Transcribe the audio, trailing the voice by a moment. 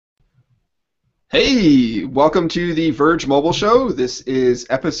Hey, welcome to the Verge Mobile Show. This is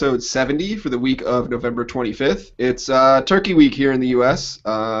episode 70 for the week of November 25th. It's Turkey Week here in the U.S.,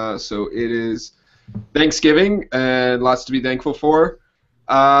 so it is Thanksgiving and lots to be thankful for.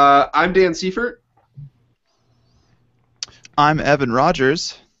 I'm Dan Seifert. I'm Evan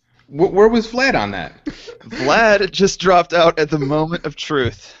Rodgers. Where was Vlad on that? Vlad just dropped out at the moment of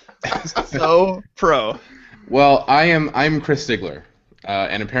truth. So pro. Well, I'm Chris Ziegler,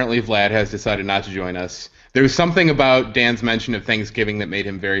 and apparently Vlad has decided not to join us. There was something about Dan's mention of Thanksgiving that made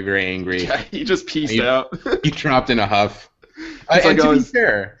him very, very angry. Yeah, he just peaced out. He dropped in a huff. Like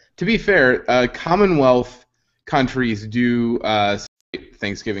To be fair, Commonwealth countries do celebrate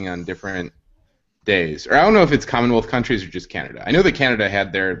Thanksgiving on different days. Or I don't know if it's Commonwealth countries or just Canada. I know that Canada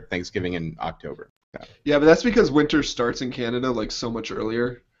had their Thanksgiving in October. Yeah, but that's because winter starts in Canada like so much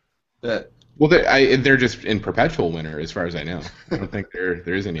earlier. Well, they're just in perpetual winter, as far as I know. I don't think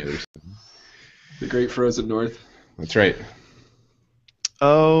there is any others. The Great Frozen North. That's right.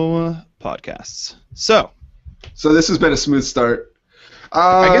 Oh, podcasts. So this has been a smooth start.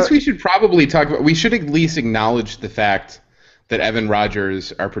 I guess we should probably talk about. We should at least acknowledge the fact that Evan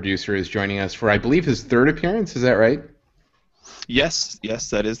Rodgers, our producer, is joining us for, I believe, his third appearance. Is that right? yes,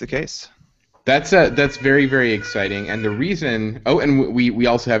 that is the case. That's very, very exciting. And the reason. Oh, and we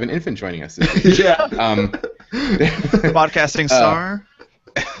also have an infant joining us this week. Yeah. Podcasting star.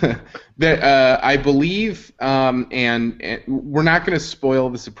 That I believe, and we're not going to spoil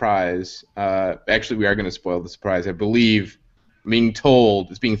the surprise. Actually, we are going to spoil the surprise. I believe, I'm being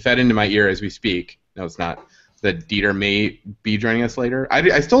told, it's being fed into my ear as we speak. No, it's not. That Dieter may be joining us later.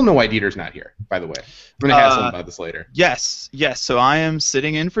 I still don't know why Dieter's not here, by the way. I'm going to ask him about this later. Yes. So I am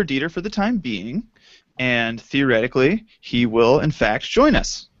sitting in for Dieter for the time being, and theoretically, he will, in fact, join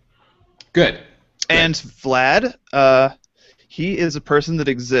us. Good. And Vlad, he is a person that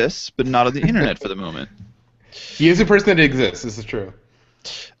exists, but not on the internet for the moment. He is a person that exists. This is true.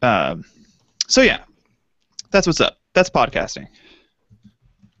 So yeah, that's what's up. That's podcasting.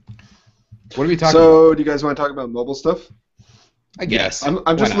 What are we talking about? So, do you guys want to talk about mobile stuff? I guess.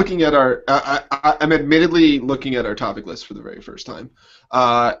 I'm just looking at our. I'm admittedly looking at our topic list for the very first time,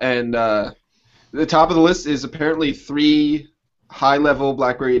 and the top of the list is apparently 3 high-level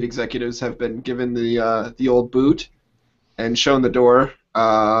BlackBerry executives have been given the old boot and shown the door.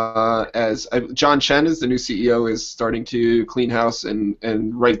 As John Chen is the new CEO, is starting to clean house and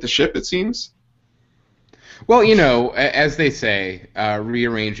right the ship. It seems. Well, you know, as they say,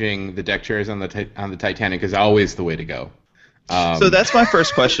 rearranging the deck chairs on the Titanic is always the way to go. So that's my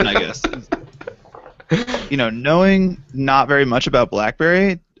first question, I guess. You know, knowing not very much about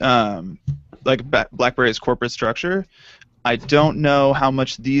BlackBerry, like BlackBerry's corporate structure, I don't know how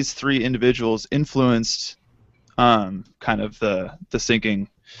much these 3 individuals influenced kind of the sinking,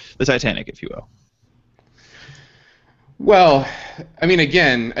 the Titanic, if you will. Well, I mean,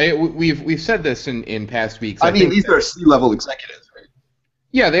 again, we've said this in past weeks. I mean, these are C-level executives, right?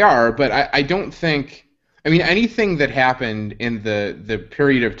 Yeah, they are, but I don't think. I mean, anything that happened in the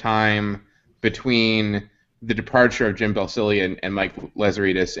period of time between the departure of Jim Balsillie and Mike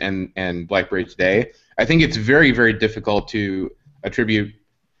Lazaridis and BlackBerry today, I think it's very, very difficult to attribute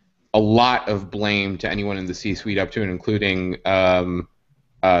a lot of blame to anyone in the C-suite up to and including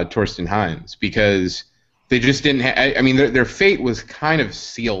Torsten Hines, because they just didn't I mean, their fate was kind of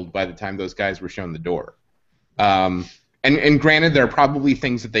sealed by the time those guys were shown the door. And granted, there are probably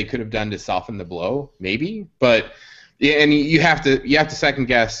things that they could have done to soften the blow, maybe, but and you have to second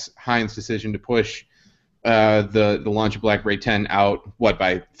guess Hines' decision to push the launch of BlackBerry 10 out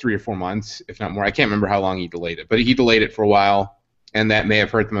by 3 or 4 months, if not more. I can't remember how long he delayed it, but he delayed it for a while, and that may have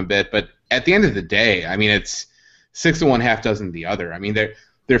hurt them a bit. But at the end of the day, I mean, it's 6 to 1, half dozen the other. I mean,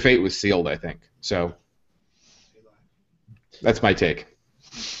 their fate was sealed, I think. So that's my take.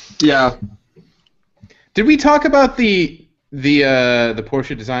 Yeah. Did we talk about the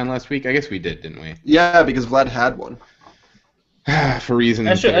Porsche design last week? I guess we did, didn't we? Yeah, because Vlad had one. For reasons.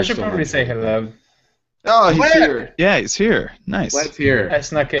 I should probably say hello. Oh, he's Vlad! here. Yeah, he's here. Nice. Vlad's here. I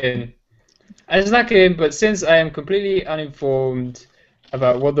snuck in, but since I am completely uninformed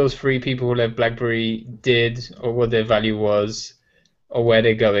about what those 3 people who left BlackBerry did, or what their value was, or where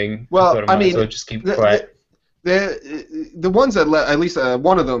they're going, Well, I mean, so just keep quiet. The ones that at least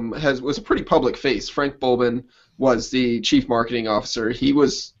one of them was a pretty public face. Frank Bolben was the chief marketing officer. He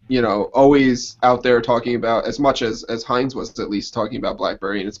was, always out there talking about, as much as Hines was at least, talking about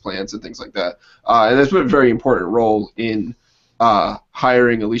BlackBerry and its plans and things like that. And that's been a very important role in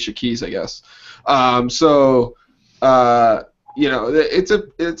hiring Alicia Keys, I guess. It's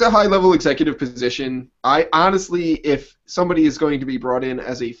a high-level executive position. I honestly, if somebody is going to be brought in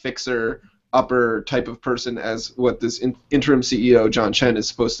as a fixer upper type of person as what this interim CEO John Chen is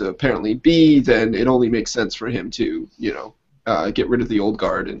supposed to apparently be, then it only makes sense for him to, get rid of the old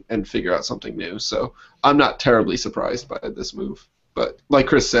guard and figure out something new. So I'm not terribly surprised by this move. But like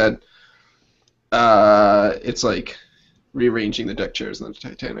Chris said, it's like rearranging the deck chairs in the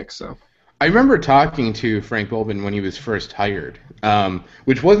Titanic. So I remember talking to Frank Bolbin when he was first hired,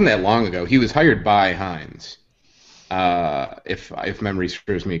 which wasn't that long ago. He was hired by Heinz, if memory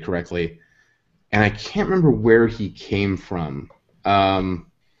serves me correctly, and I can't remember where he came from.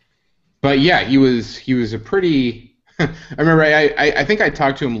 But yeah, he was a pretty. I remember I think I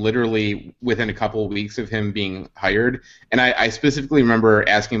talked to him literally within a couple of weeks of him being hired, and I specifically remember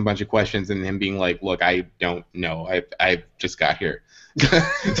asking a bunch of questions and him being like, "Look, I don't know. I just got here."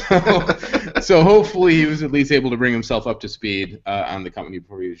 so hopefully he was at least able to bring himself up to speed on the company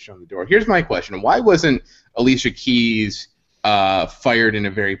before he was shown the door. Here's my question: why wasn't Alicia Keys fired in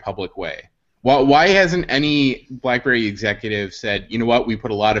a very public way? Why hasn't any BlackBerry executive said, you know what, we put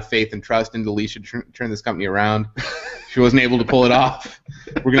a lot of faith and trust into Alicia to turn this company around. She wasn't able to pull it off.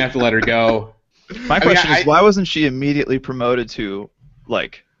 We're going to have to let her go. My question is, why wasn't she immediately promoted to,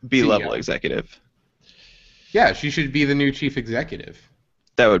 like, B-level executive? Yeah, she should be the new chief executive.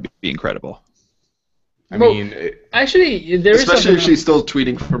 That would be incredible. Actually, there is especially if she's still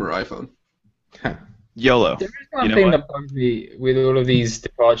tweeting from her iPhone. YOLO. There is one thing that bugs me with all of these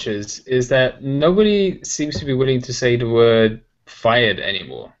departures is that nobody seems to be willing to say the word fired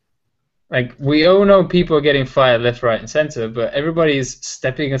anymore. Like, we all know people are getting fired left, right, and center, but everybody's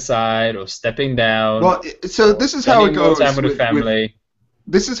stepping aside or stepping down. Well, so this is how it goes time with the family.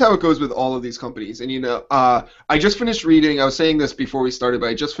 This is how it goes with all of these companies. And, I just finished reading, I was saying this before we started, but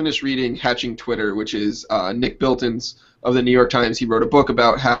I just finished reading Hatching Twitter, which is Nick Bilton's of the New York Times. He wrote a book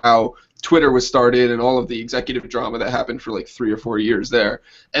about how Twitter was started and all of the executive drama that happened for like 3 or 4 years there.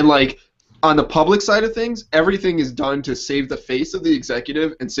 And like on the public side of things, everything is done to save the face of the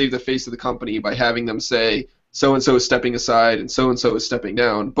executive and save the face of the company by having them say so-and-so is stepping aside and so-and-so is stepping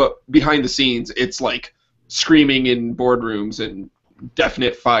down. But behind the scenes, it's like screaming in boardrooms and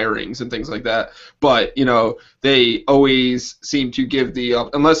definite firings and things like that. But, they always seem to give the,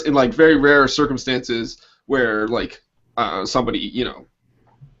 unless in like very rare circumstances where like somebody,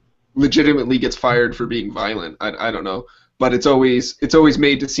 legitimately gets fired for being violent. I don't know, but it's always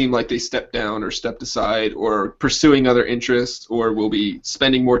made to seem like they stepped down or stepped aside or pursuing other interests or will be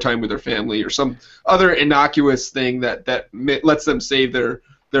spending more time with their family or some other innocuous thing that lets them save their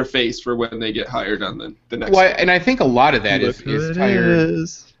face for when they get hired on the next. Well, and I think a lot of that is tied.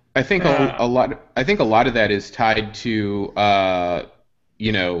 I think a lot of that is tied to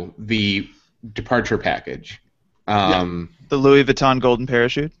the departure package. The Louis Vuitton golden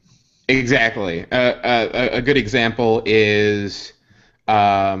parachute. Exactly. A good example is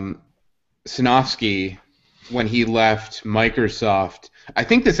Sinofsky when he left Microsoft. I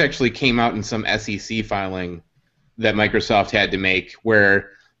think this actually came out in some SEC filing that Microsoft had to make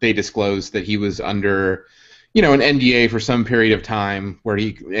where they disclosed that he was under, an NDA for some period of time where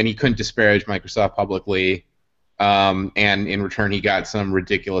he couldn't disparage Microsoft publicly, and in return he got some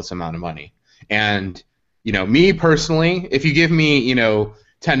ridiculous amount of money. And me personally, if you give me,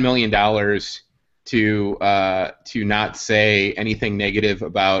 $10 million to not say anything negative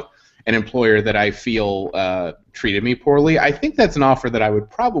about an employer that I feel treated me poorly, I think that's an offer that I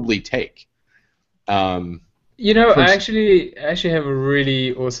would probably take. I actually have a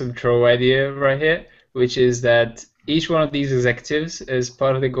really awesome troll idea right here, which is that each one of these executives, as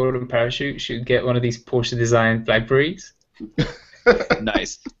part of the golden parachute, should get one of these Porsche-designed BlackBerries.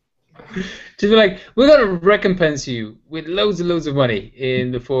 Nice. To be like, we're going to recompense you with loads and loads of money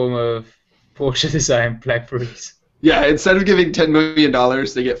in the form of Porsche-designed BlackBerries. Yeah, instead of giving $10 million,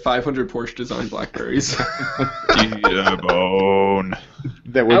 they get 500 Porsche-designed BlackBerries. Yeah, Bohn.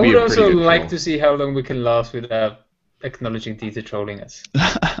 That would I be would a also pretty good like troll. to see how long we can last without acknowledging Dieter trolling us.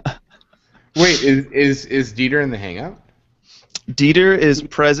 Wait, is Dieter in the Hangout? Dieter is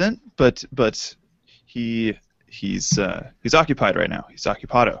present, but he's occupied right now. He's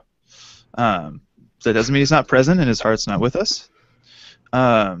occupado. So that doesn't mean he's not present and his heart's not with us.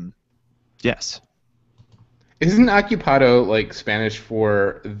 Yes. Isn't occupado like Spanish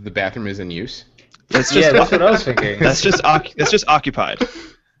for the bathroom is in use? That's just That's what I was thinking. That's just occupied.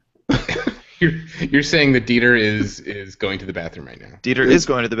 You're saying that Dieter is going to the bathroom right now. Dieter is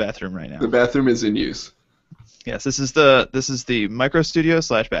going to the bathroom right now. The bathroom is in use. Yes, this is the micro studio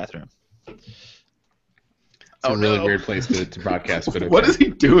 / bathroom. It's a really weird place to broadcast. But okay. What is he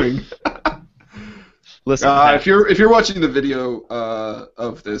doing? Listen, if you're watching the video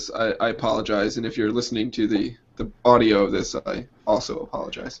of this, I apologize, and if you're listening to the audio of this, I also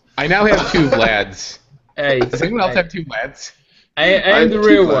apologize. I now have two Vlads. Hey, Does anyone else have two Vlads? I am the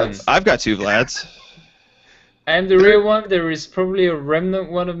real one. I've got two Vlads. I am the real one. There is probably a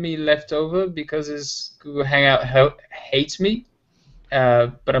remnant one of me left over because his Google Hangout hates me,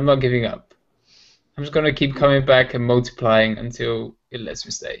 but I'm not giving up. I'm just gonna keep coming back and multiplying until it lets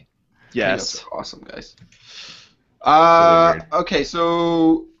me stay. Yes. Hangouts are awesome, guys. Okay,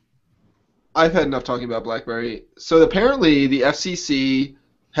 so I've had enough talking about BlackBerry. So apparently the FCC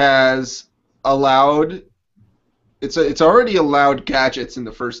has allowed it's already allowed gadgets in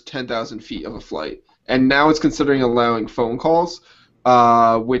the first 10,000 feet of a flight, and now it's considering allowing phone calls,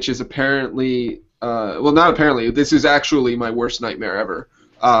 which is apparently well, not apparently. This is actually my worst nightmare ever.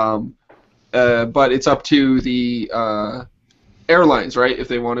 But it's up to the airlines, right? If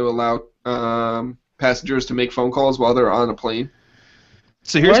they want to allow passengers to make phone calls while they're on a plane.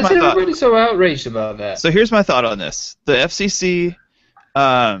 So here's Why my is thought. everybody so outraged about that? So here's my thought on this. The FCC,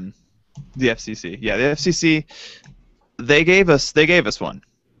 the FCC, they gave us one.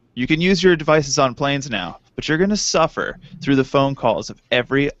 You can use your devices on planes now, but you're going to suffer through the phone calls of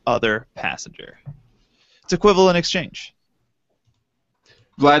every other passenger. It's equivalent exchange.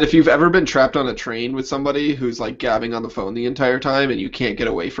 Vlad, if you've ever been trapped on a train with somebody who's like gabbing on the phone the entire time and you can't get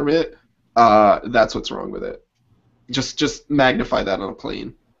away from it, that's what's wrong with it. Just magnify that on a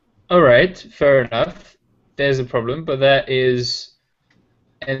plane. All right, fair enough. There's a problem, but that is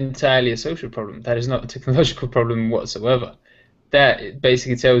entirely a social problem. That is not a technological problem whatsoever. That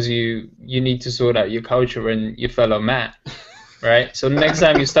basically tells you need to sort out your culture and your fellow man, right? So next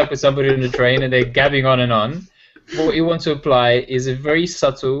time you're stuck with somebody on the train and they're gabbing on and on, what you want to apply is a very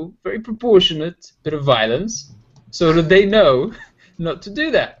subtle, very proportionate bit of violence so that they know not to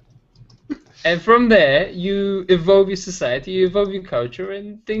do that. And from there, you evolve your society, you evolve your culture,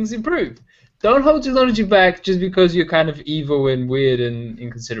 and things improve. Don't hold technology back just because you're kind of evil and weird and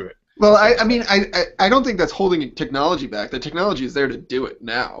inconsiderate. Well, I don't think that's holding technology back. The technology is there to do it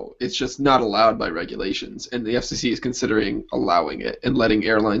now. It's just not allowed by regulations, and the FCC is considering allowing it and letting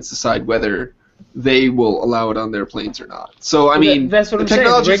airlines decide whether they will allow it on their planes or not. So, I mean, that's what the I'm saying.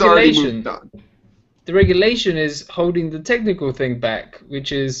 technology's already moved on. The regulation is holding the technical thing back,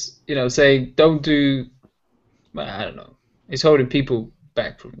 which is, saying don't do, well, I don't know. It's holding people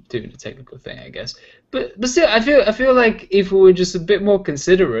back from doing the technical thing, I guess. But still, I feel like if we were just a bit more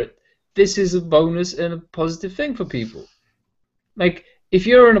considerate, this is a bonus and a positive thing for people. Like, if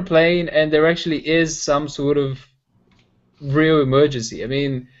you're on a plane and there actually is some sort of real emergency, I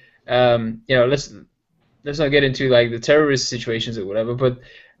mean, let's not get into like the terrorist situations or whatever, but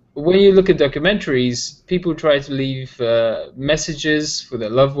when you look at documentaries, people try to leave messages for their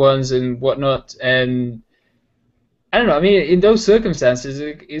loved ones and whatnot, and I don't know. I mean, in those circumstances,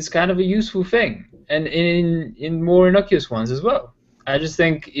 it's kind of a useful thing, and in more innocuous ones as well. I just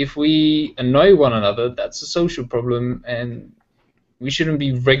think if we annoy one another, that's a social problem, and we shouldn't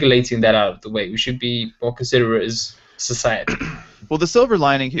be regulating that out of the way. We should be more considerate as society. Well, the silver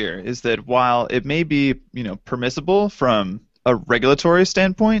lining here is that while it may be, permissible from a regulatory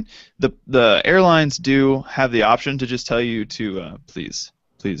standpoint, the airlines do have the option to just tell you to please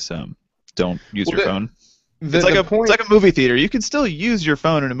don't use your phone. It's like a movie theater. You can still use your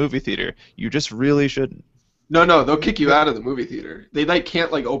phone in a movie theater. You just really shouldn't. No, they'll kick you out of the movie theater. They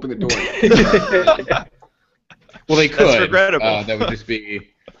can't open the door. Well, they could. That's regrettable. That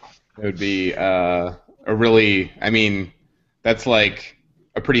would be a really. I mean, that's like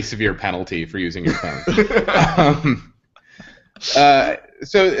a pretty severe penalty for using your phone.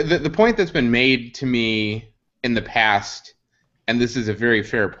 So the point that's been made to me in the past, and this is a very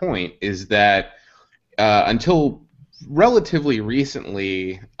fair point, is that until relatively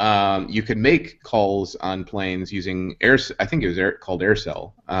recently, you could make calls on planes using I think it was called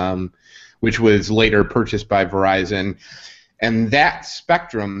AirCell, which was later purchased by Verizon. And that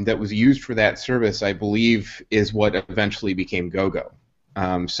spectrum that was used for that service, I believe, is what eventually became GoGo.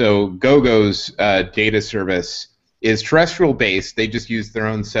 So GoGo's data service is terrestrial based. They just use their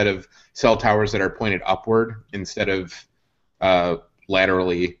own set of cell towers that are pointed upward instead of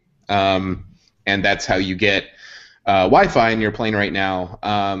laterally, and that's how you get Wi-Fi in your plane right now.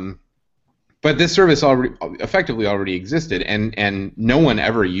 But this service effectively already existed, and no one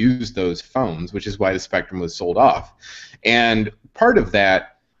ever used those phones, which is why the spectrum was sold off. And part of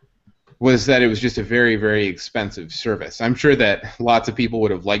that was that it was just a very, very expensive service. I'm sure that lots of people would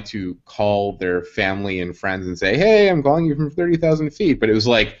have liked to call their family and friends and say, hey, I'm calling you from 30,000 feet, but it was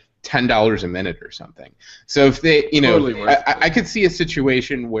like $10 a minute or something. So if they, Totally worth it. I could see a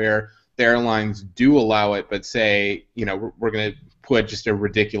situation where the airlines do allow it, but say, we're going to put just a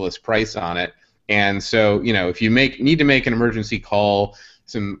ridiculous price on it. And so, if you need to make an emergency call,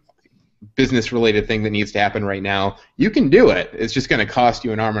 some business-related thing that needs to happen right now, you can do it. It's just going to cost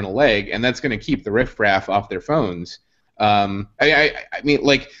you an arm and a leg, and that's going to keep the riffraff off their phones. I mean,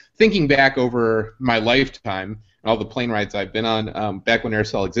 like, thinking back over my lifetime, all the plane rides I've been on, back when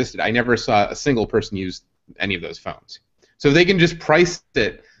Aircell existed, I never saw a single person use any of those phones. So if they can just price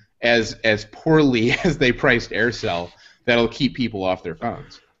it as poorly as they priced Aircell, that'll keep people off their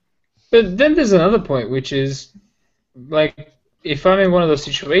phones. But then there's another point, which is, like, if I'm in one of those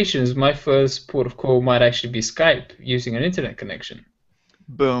situations, my first port of call might actually be Skype using an internet connection.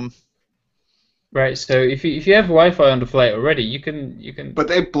 Boom. Right. So if you have Wi-Fi on the flight already, you can. But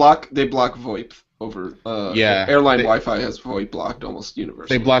they block VoIP over. Airline they, Wi-Fi has VoIP blocked almost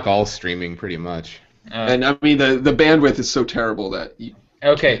universally. They block all streaming pretty much. And I mean the bandwidth is so terrible that.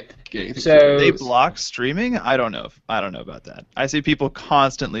 Okay. So they block streaming? I don't know about that. I see people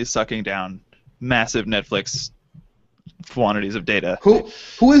constantly sucking down massive Netflix quantities of data.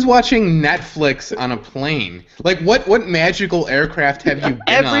 Who is watching Netflix on a plane? Like what magical aircraft have you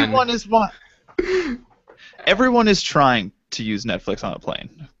been on? Everyone is trying to use Netflix on a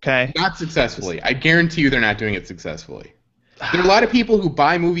plane. Okay. Not successfully. I guarantee you they're not doing it successfully. There are a lot of people who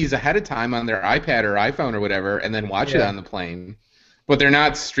buy movies ahead of time on their iPad or iPhone or whatever, and then watch it on the plane. But they're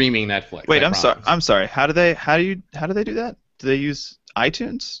not streaming Netflix. Wait, I'm sorry. How do they do that? Do they use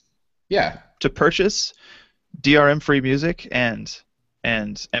iTunes? Yeah. To purchase DRM-free music and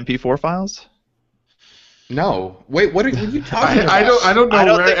MP4 files? No. Wait, what are you talking about? I don't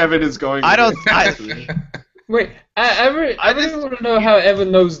know where Evan is going. Wait, I really want to know how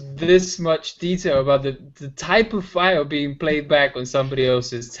Evan knows this much detail about the type of file being played back on somebody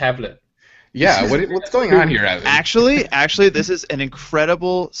else's tablet. Yeah, what's going on here, Evan? Actually, this is an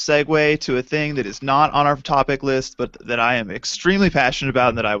incredible segue to a thing that is not on our topic list, but that I am extremely passionate about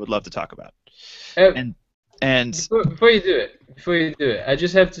and that I would love to talk about. And before you do it, I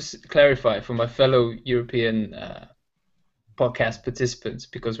just have to clarify for my fellow European podcast participants,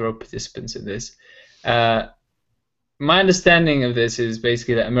 because we're all participants in this. My understanding of this is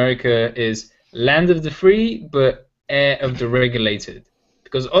basically that America is land of the free, but air of the regulated.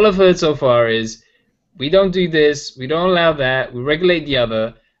 Because all I've heard so far is, we don't do this, we don't allow that, we regulate the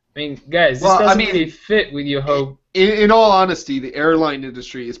other. I mean, guys, this doesn't really fit with your whole... In all honesty, the airline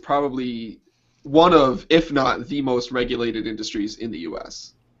industry is probably one of, if not the most regulated industries in the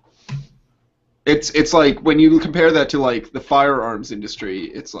U.S. It's like, when you compare that to, like, the firearms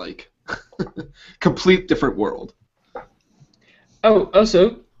industry, it's like complete different world. Oh,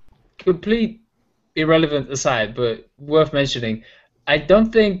 also, complete irrelevant aside, but worth mentioning, I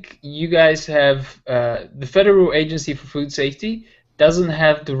don't think you guys have, the Federal Agency for Food Safety doesn't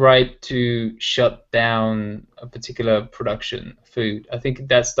have the right to shut down a particular production of food. I think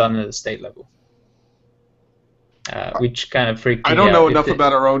that's done at the state level, which kind of freaked me out. I don't know enough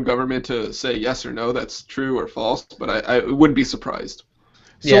about our own government to say yes or no, that's true or false, but I wouldn't be surprised.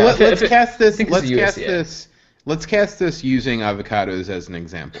 So yeah, let's cast this. Let's cast this using avocados as an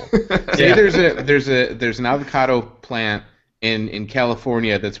example. Say there's an avocado plant in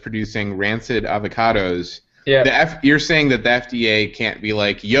California that's producing rancid avocados. Yeah. You're saying that the FDA can't be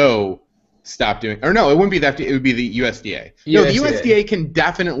like, yo, stop doing... Or no, it wouldn't be the FDA, it would be the USDA. No, the USDA can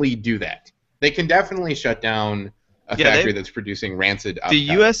definitely do that. They can definitely shut down a factory that's producing rancid avocados. The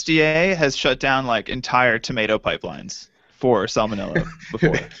USDA has shut down like entire tomato pipelines for salmonella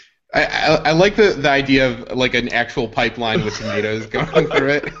before. I like the idea of like an actual pipeline with tomatoes going through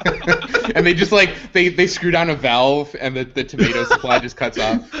it, and they just like they screw down a valve and the tomato supply just cuts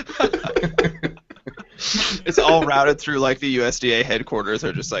off. It's all routed through like the USDA headquarters.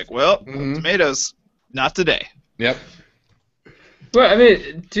 They're just like, well, tomatoes, not today. Yep. Well, I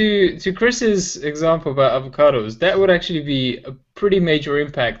mean, to Chris's example about avocados, that would actually be a pretty major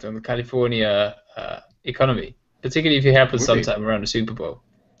impact on the California economy, particularly if it happens sometime around the Super Bowl.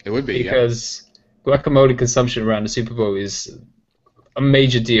 It would be, because guacamole consumption around the Super Bowl is a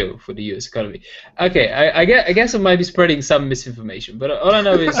major deal for the U.S. economy. Okay, I guess I might be spreading some misinformation, but all I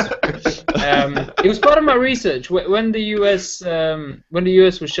know is it was part of my research when the U.S.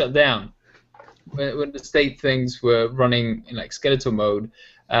 was shut down, when the state things were running in like skeletal mode.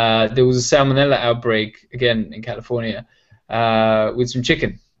 There was a salmonella outbreak again in California with some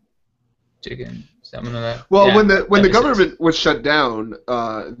chicken. Salmonella. Well, when the government was shut down,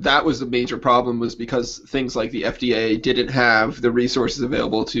 that was the major problem, was because things like the FDA didn't have the resources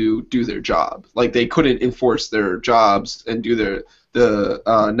available to do their job. Like, they couldn't enforce their jobs and do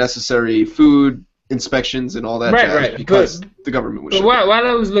the necessary food inspections and all that Right, jazz right. because the government was. But while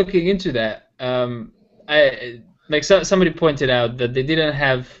I was looking into that, somebody pointed out that they didn't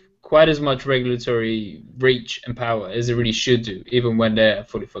have quite as much regulatory reach and power as they really should do, even when they're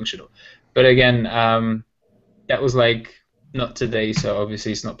fully functional. But again, that was like not today, so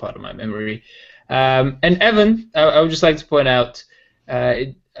obviously it's not part of my memory. And Evan, I would just like to point out,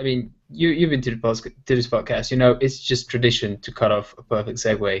 I mean, you've been to this podcast, you know, it's just tradition to cut off a perfect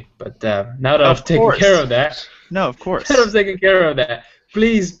segue. But now that I've taken care of that, no, of course, now that I've taken care of that,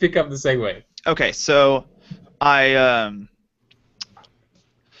 please pick up the segue. Okay, so I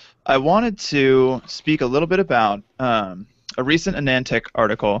wanted to speak a little bit about a recent Anantech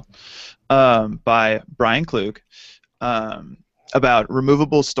article by Brian Klug about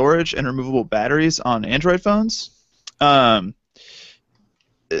removable storage and removable batteries on Android phones.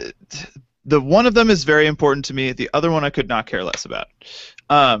 The one of them is very important to me. The other one I could not care less about.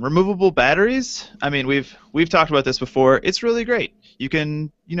 Removable batteries. I mean, we've talked about this before. It's really great. You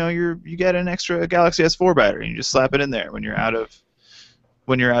can, you know, you get an extra Galaxy S4 battery and you just slap it in there when you're out of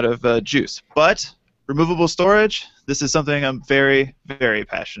juice. But removable storage. This is something I'm very, very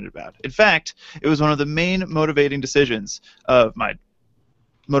passionate about. In fact, it was one of the main motivating reasons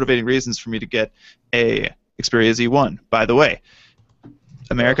for me to get a Xperia Z1. By the way,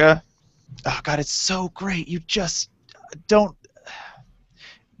 America, oh God, it's so great. You just don't.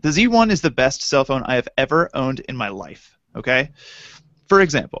 The Z1 is the best cell phone I have ever owned in my life. Okay. For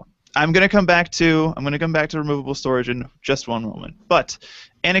example, I'm gonna come back to removable storage in just one moment. But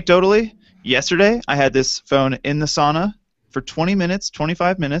anecdotally, yesterday I had this phone in the sauna for 20 minutes,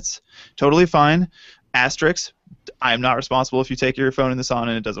 25 minutes, totally fine. Asterisk, I am not responsible if you take your phone in the sauna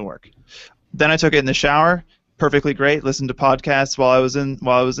and it doesn't work. Then I took it in the shower, perfectly great. Listened to podcasts while I was in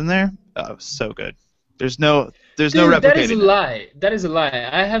there. Oh, so good. There's no replicating. That is a lie. That is a lie.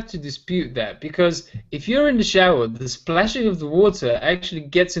 I have to dispute that because if you're in the shower, the splashing of the water actually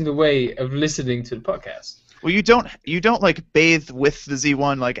gets in the way of listening to the podcast. Well, you don't like bathe with the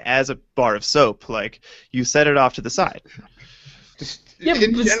Z1 like as a bar of soap. Like you set it off to the side. Yeah,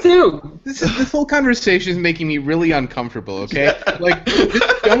 but still, this whole conversation is making me really uncomfortable. Okay, like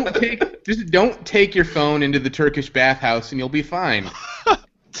just don't take your phone into the Turkish bathhouse and you'll be fine.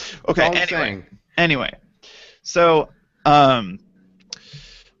 Okay. Anyway, so part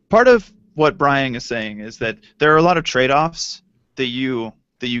of what Brian is saying is that there are a lot of trade-offs that you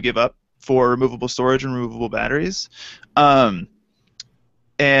give up for removable storage and removable batteries, and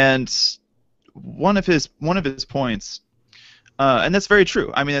one of his points, and that's very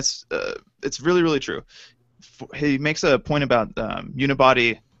true. I mean, it's really, really true. He makes a point about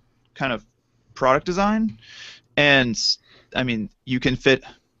unibody kind of product design, and I mean, you can fit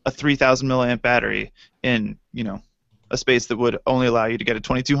a 3,000 milliamp battery in, you know, a space that would only allow you to get a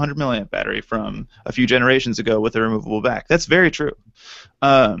 2,200 milliamp battery from a few generations ago with a removable back. That's very true.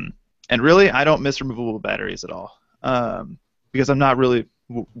 And really, I don't miss removable batteries at all because I'm not really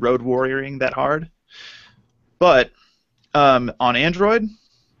road warrioring that hard. But on Android,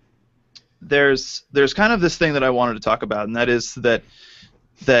 there's kind of this thing that I wanted to talk about, and that is that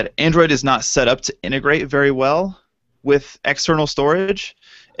Android is not set up to integrate very well with external storage.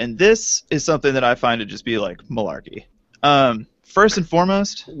 And this is something that I find to just be like malarkey. First and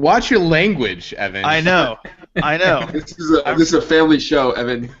foremost, watch your language, Evan. I know. This is a family show,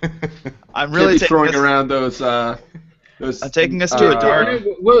 Evan. I'm really throwing around those. I'm taking us to a dark.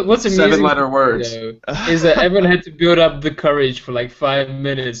 What's amazing 7-letter words is that Evan had to build up the courage for like 5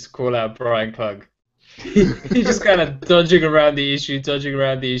 minutes to call out Brian Klug. He's just kind of dodging around the issue,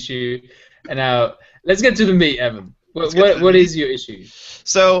 and now let's get to the meat, Evan. What is your issue?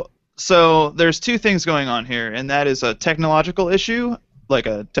 So there's two things going on here, and that is a technological issue, like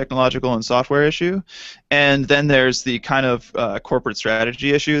a technological and software issue, and then there's the kind of corporate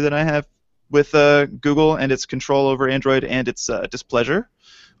strategy issue that I have with Google and its control over Android and its displeasure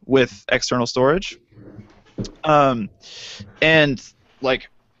with external storage. And like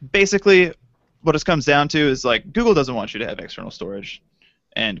basically what it comes down to is like Google doesn't want you to have external storage,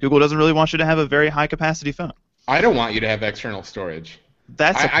 and Google doesn't really want you to have a very high capacity phone. I don't want you to have external storage.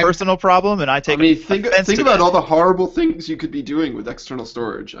 That's a personal problem, and I take. I mean, think about all the horrible things you could be doing with external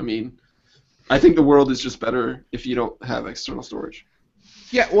storage. I mean, I think the world is just better if you don't have external storage.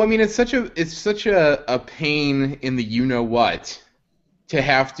 Yeah, well, I mean, it's such a pain in the you know what to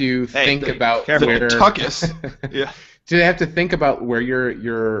have to think about where yeah. To have to think about where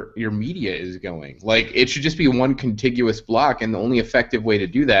your media is going. Like, it should just be one contiguous block, and the only effective way to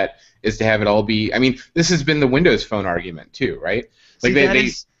do that is to have it all be. I mean, this has been the Windows Phone argument too, right? Like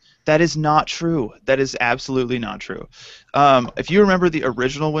That is not true. That is absolutely not true. If you remember the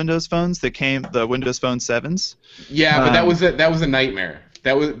original Windows phones that came, the Windows Phone 7s. Yeah, but that was a nightmare.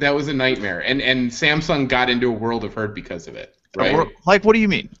 That was a nightmare, and Samsung got into a world of hurt because of it. Right? Like, what do you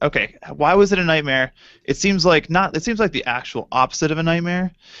mean? Okay, why was it a nightmare? It seems like the actual opposite of a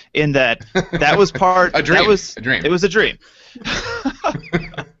nightmare, in that was part. A dream. That was a dream. It was a dream.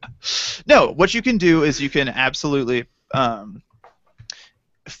 No, what you can do is you can absolutely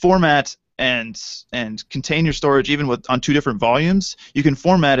format and contain your storage even on 2 different volumes. You can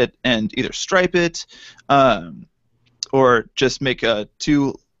format it and either stripe it, or just make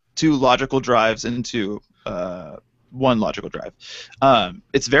 2 logical drives into 1 logical drive.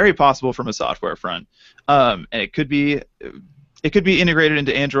 It's very possible from a software front, and it could be integrated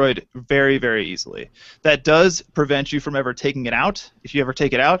into Android very, very easily. That does prevent you from ever taking it out. If you ever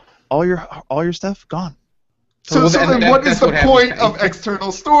take it out, all your stuff gone. So then what is the point of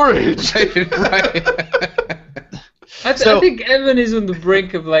external storage? Right. I think Evan is on the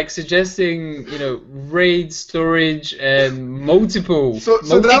brink of like suggesting, RAID storage and multiple micro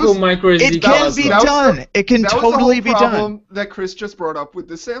SD It can be done. It can totally be done. The problem that Chris just brought up with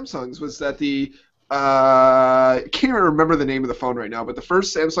the Samsungs was that I can't even remember the name of the phone right now, but the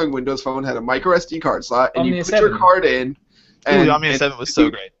first Samsung Windows phone had a micro SD card slot, and you put your card in. And the Omnia 7 was so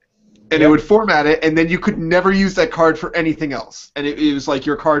great. And it would format it, and then you could never use that card for anything else. And it was like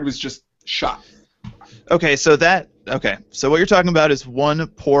your card was just shot. Okay, so what you're talking about is one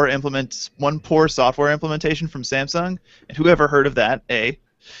poor software implementation from Samsung, and whoever heard of that, A,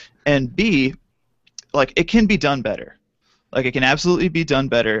 and B, like, it can be done better. Like, it can absolutely be done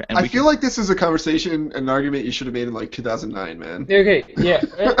better. And I feel like this is a conversation, an argument you should have made in like 2009, man. Okay, yeah,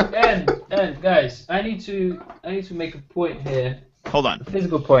 and guys, I need to make a point here. Hold on.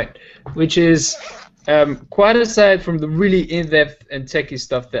 Physical point, which is quite aside from the really in-depth and techy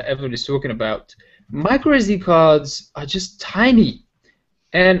stuff that everyone is talking about, micro SD cards are just tiny,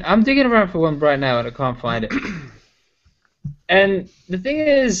 and I'm digging around for one right now and I can't find it. And the thing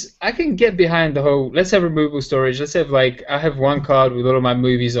is, I can get behind the whole, let's have removable storage. Let's have I have one card with all of my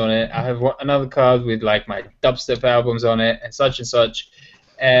movies on it. I have another card with like my dubstep albums on it and such.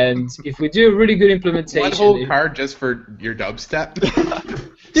 And if we do a really good implementation, one whole card just for your dubstep.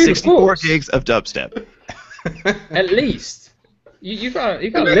 Dude, 64 gigs of dubstep. At least. You can't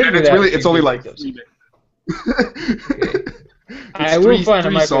live with that. It's only like 3 okay. I will find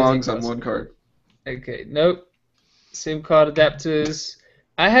three songs on one card. Okay, nope. SIM card adapters.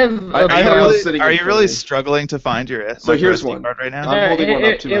 I have. Are you really struggling to find your so here's one card right now? I'm holding one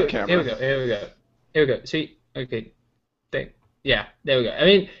up to my camera. Here we go. See, okay. Yeah, there we go. I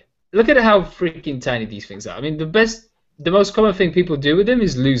mean, look at how freaking tiny these things are. I mean, the most common thing people do with them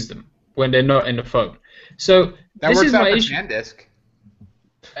is lose them when they're not in the phone. So that works out for SanDisk.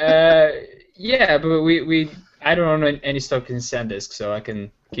 Yeah, but I don't own any stock in SanDisk, so I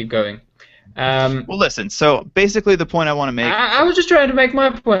can keep going. Well, listen. So basically, the point I want to make. I was just trying to make my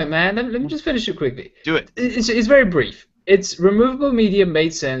point, man. Let me just finish it quickly. Do it. It's very brief. It's removable media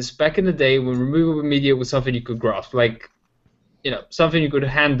made sense back in the day when removable media was something you could grasp, like, something you could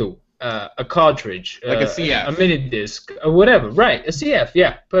handle, a cartridge, like a CF, a mini disc, or whatever. Right, a CF.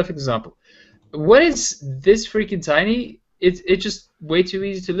 Yeah, perfect example. When it's this freaking tiny, it's just way too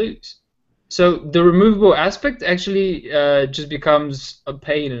easy to lose. So the removable aspect actually just becomes a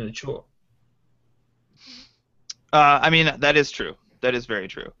pain and a chore. I mean, that is true. That is very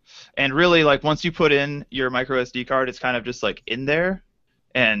true. And really, like, once you put in your micro SD card, it's kind of just like in there,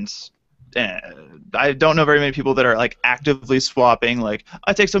 and I don't know very many people that are like actively swapping. Like,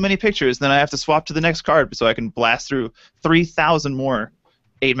 I take so many pictures, then I have to swap to the next card so I can blast through 3,000 more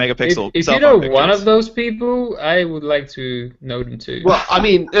 8-megapixel. If you know one of those people, I would like to know them too. Well, I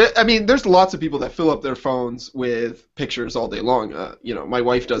mean, there's lots of people that fill up their phones with pictures all day long. My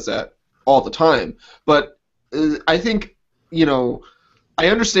wife does that all the time. But I think, I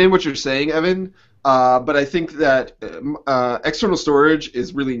understand what you're saying, Evan. But I think that external storage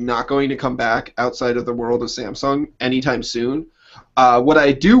is really not going to come back outside of the world of Samsung anytime soon. What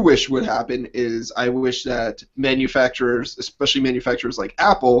I do wish would happen is I wish that manufacturers, especially manufacturers like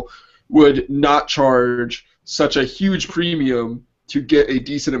Apple, would not charge such a huge premium to get a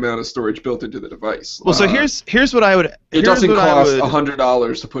decent amount of storage built into the device. Well, so here's what I would. It doesn't cost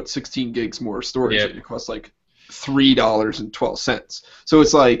 $100 to put 16 gigs more storage in. It costs like $3.12. So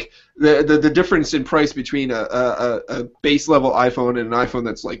it's like the difference in price between a base level iPhone and an iPhone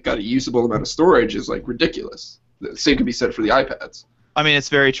that's like got a usable amount of storage is like ridiculous. The same can be said for the iPads. I mean, it's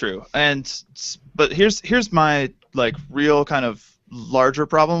very true. But here's my like real kind of larger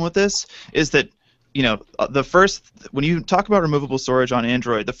problem with this is that when you talk about removable storage on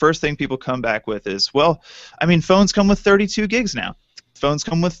Android, the first thing people come back with is, well, I mean, phones come with 32 gigs now. Phones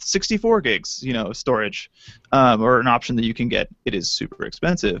come with 64 gigs, storage, or an option that you can get. It is super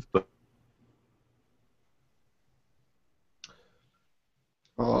expensive, but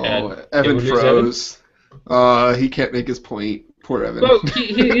Evan froze. He can't make his point. Poor Evan. Well,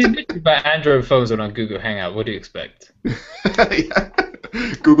 he's bitching about Android phones on Google Hangout. What do you expect? Yeah.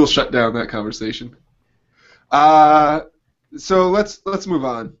 Google shut down that conversation. So let's move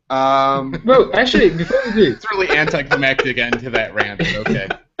on. Well, actually, before we do, It's really anticlimactic end to that rant. But okay.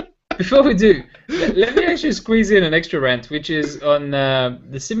 before we do, let me actually squeeze in an extra rant, which is on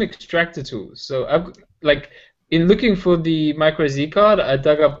the SIM extractor tools. So in looking for the micro SD card, I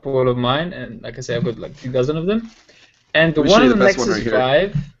dug up all of mine, and like I said, I've got like 2 dozen of them. And the one on the Nexus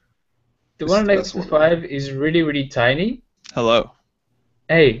 5, Nexus 5 is really, really tiny. hello.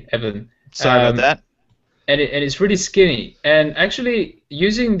 Hey, Evan. Sorry about that. And it's really skinny. And actually,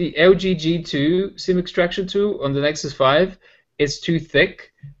 using the LG G2 SIM extraction tool on the Nexus 5, it's too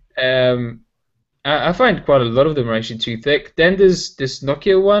thick. I find quite a lot of them are actually too thick. Then there's this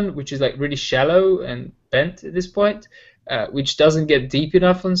Nokia one, which is like really shallow and bent at this point, which doesn't get deep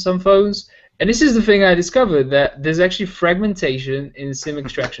enough on some phones. And this is the thing I discovered, that there's actually fragmentation in SIM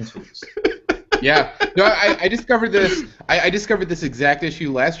extraction tools. Yeah. No, I discovered this. I discovered this exact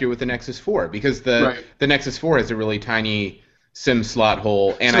issue last year with the Nexus 4 because the Nexus 4 has a really tiny SIM slot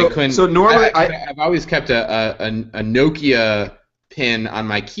hole, and I couldn't. So normally, I've always kept a Nokia pin on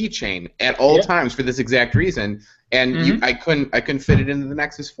my keychain at all times for this exact reason, and I couldn't fit it into the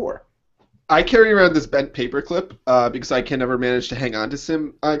Nexus 4. I carry around this bent paper clip because I can never manage to hang on to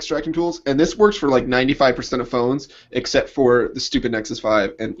SIM extracting tools, and this works for like 95% of phones except for the stupid Nexus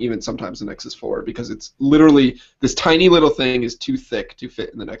 5 and even sometimes the Nexus 4 because it's literally this tiny little thing is too thick to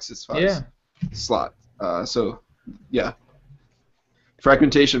fit in the Nexus 5 slot. So, yeah,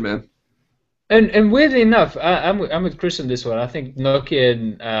 fragmentation, man. And weirdly enough, I'm with Chris on this one. I think Nokia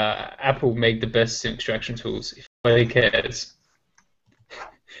and Apple make the best SIM extraction tools. If anybody cares.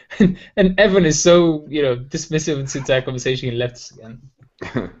 And Evan is so dismissive and since that conversation he left us again.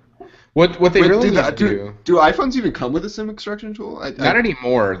 What they really need to do iPhones even come with a SIM extraction tool? Not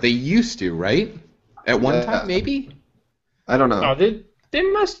anymore. They used to, right? At one time, maybe. I don't know. Oh, they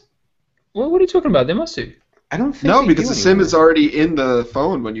must. What are you talking about? They must do. I don't think. No, because the SIM is already in the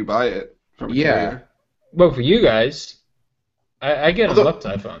phone when you buy it from a carrier. Well, for you guys, I get a lot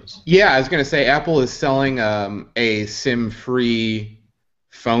of iPhones. Yeah, I was gonna say Apple is selling a SIM-free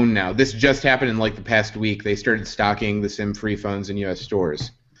phone now. This just happened in like the past week. They started stocking the SIM-free phones in U.S.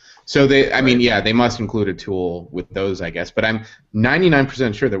 stores. So they must include a tool with those, I guess. But I'm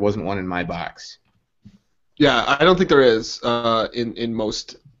 99% sure there wasn't one in my box. Yeah, I don't think there is in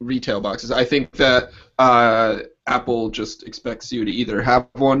most retail boxes. I think that Apple just expects you to either have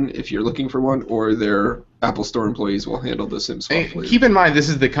one if you're looking for one, or their Apple Store employees will handle the SIM swap for you. Keep in mind, this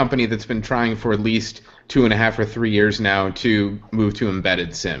is the company that's been trying for at least 2.5 or 3 years now to move to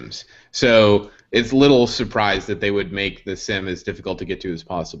embedded SIMs. So it's little surprise that they would make the SIM as difficult to get to as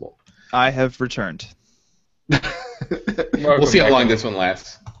possible. I have returned. We'll see how long this one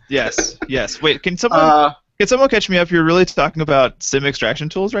lasts. Yes. Wait, can someone catch me up? You're really talking about SIM extraction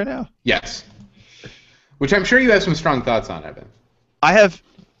tools right now? Yes. Which I'm sure you have some strong thoughts on, Evan. I have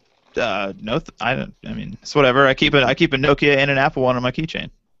I mean, it's whatever. I keep a Nokia and an Apple one on my keychain.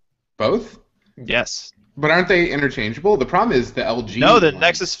 Both? Yes. But aren't they interchangeable? The problem is the LG. No, the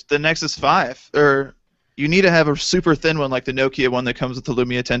Nexus 5. Or you need to have a super thin one like the Nokia one that comes with the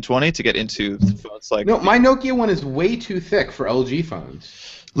Lumia 1020 to get into phones like. No, my Nokia one is way too thick for LG phones.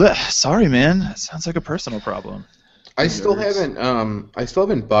 Sorry, man. That sounds like a personal problem. I still haven't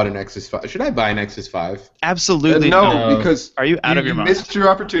bought a Nexus 5. Should I buy a Nexus 5? Absolutely no, because are you out of your mind? You missed your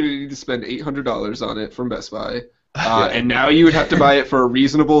opportunity to spend $800 on it from Best Buy. And now you would have to buy it for a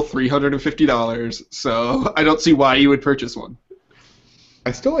reasonable $350, so I don't see why you would purchase one.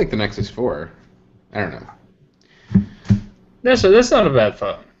 I still like the Nexus 4. I don't know. That's not a bad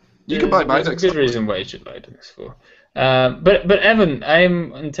phone. You can buy my Nexus 4. There's a good reason why you should buy the Nexus 4. But Evan,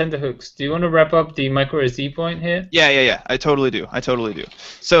 I'm on tenterhooks. Do you want to wrap up the micro SD point here? Yeah. I totally do.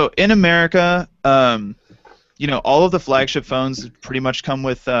 So in America, all of the flagship phones pretty much come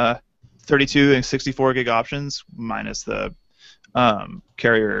with 32 and 64 gig options, minus the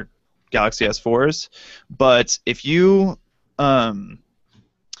carrier Galaxy S4s. But if you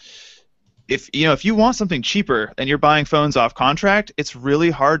if you want something cheaper and you're buying phones off contract, it's really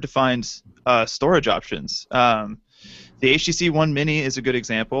hard to find storage options. The HTC One Mini is a good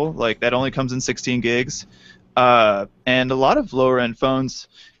example. Like that only comes in 16 gigs, and a lot of lower-end phones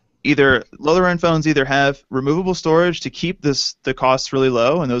either lower end phones either have removable storage to keep the costs really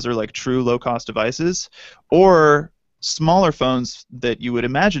low, and those are like true low cost devices, or smaller phones that you would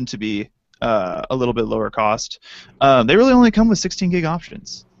imagine to be a little bit lower cost. They really only come with 16 gig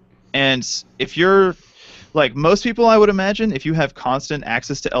options, and if you're like most people, I would imagine, if you have constant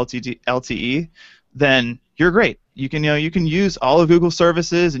access to LTE, then you're great. You can use all of Google's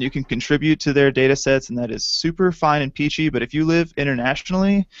services and you can contribute to their data sets, and that is super fine and peachy. But if you live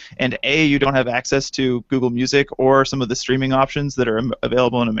internationally and you don't have access to Google Music or some of the streaming options that are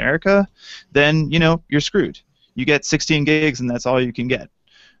available in America, then you're screwed. You get 16 gigs and that's all you can get.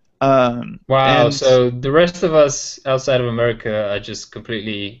 Wow, so the rest of us outside of America are just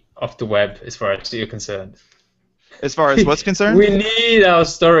completely off the web as far as you're concerned. As far as what's concerned? We need our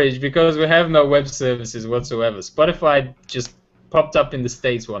storage because we have no web services whatsoever. Spotify just popped up in the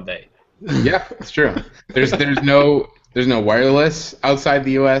States one day. Yeah, it's true. There's no wireless outside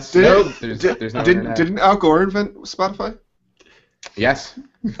the US. There's no internet. Didn't Al Gore invent Spotify? Yes.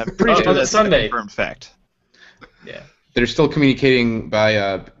 I'm pretty sure that's Sunday. a confirmed fact. Yeah. They're still communicating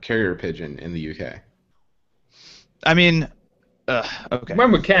by carrier pigeon in the UK. I mean, okay.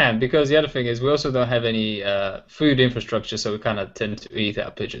 When we can, because the other thing is we also don't have any food infrastructure, so we kind of tend to eat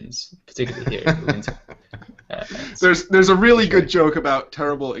our pigeons, particularly here in the winter. There's a really good joke about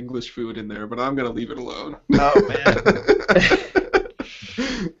terrible English food in there, but I'm going to leave it alone. Oh, man.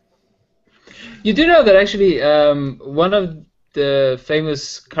 You do know that actually one of the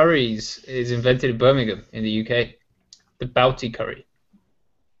famous curries is invented in Birmingham in the UK, the Bounty curry.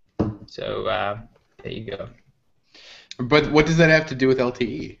 So there you go. But what does that have to do with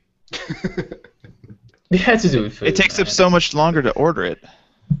LTE? It has to do with food. It takes up so much longer to order it.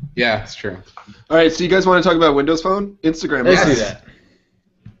 Yeah, it's true. All right, so you guys want to talk about Windows Phone? Instagram. Let's do that.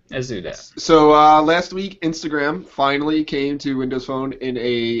 Let's do that. So last week, Instagram finally came to Windows Phone in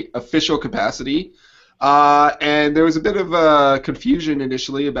a official capacity, and there was a bit of confusion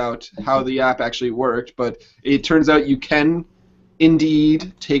initially about how the app actually worked, but it turns out you can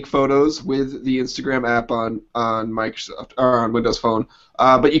indeed take photos with the Instagram app on Microsoft or on Windows Phone,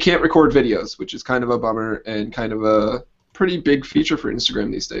 but you can't record videos, which is kind of a bummer and kind of a pretty big feature for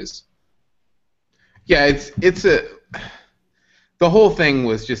Instagram these days. Yeah, the whole thing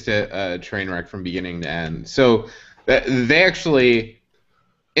was just a train wreck from beginning to end. So they actually,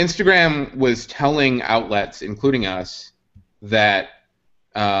 Instagram was telling outlets, including us, that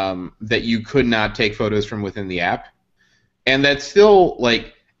you could not take photos from within the app. And that's still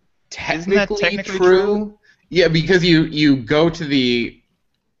like technically true. Yeah, because you go to the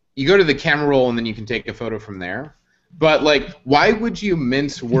camera roll and then you can take a photo from there. But like, why would you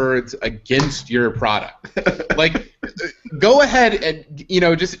mince words against your product? Like, go ahead and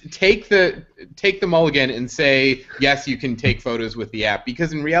just take the mulligan and say yes, you can take photos with the app,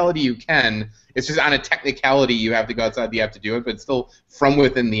 because in reality you can. It's just on a technicality you have to go outside the app to do it, but it's still from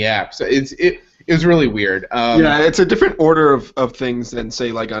within the app. So it was really weird. Yeah, it's a different order of things than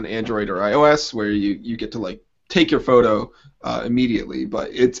say like on Android or iOS, where you get to like take your photo immediately.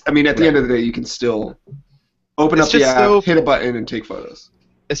 But at the end of the day, you can still open up the app, hit a button, and take photos.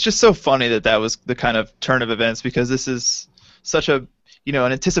 It's just so funny that was the kind of turn of events, because this is such a an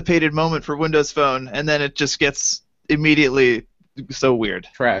anticipated moment for Windows Phone, and then it just gets immediately so weird.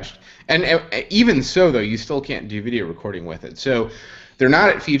 Trashed. And even so, though, you still can't do video recording with it. So they're not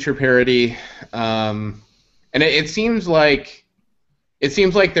at feature parity, and it seems like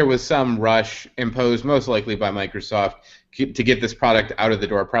there was some rush imposed, most likely by Microsoft, to get this product out of the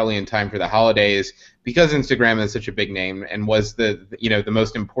door, probably in time for the holidays, because Instagram is such a big name and was the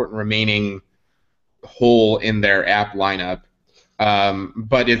most important remaining hole in their app lineup.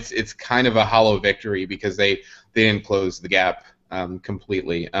 But it's kind of a hollow victory, because they didn't close the gap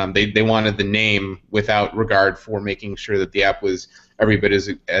completely. They wanted the name without regard for making sure that the app was every bit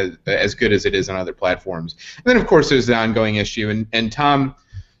as good as it is on other platforms. And then, of course, there's the ongoing issue, and Tom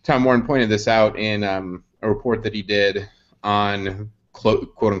Warren pointed this out in a report that he did on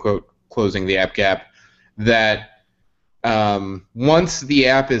quote-unquote closing the app gap, that once the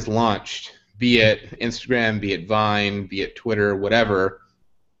app is launched, be it Instagram, be it Vine, be it Twitter, whatever,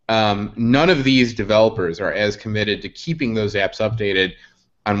 none of these developers are as committed to keeping those apps updated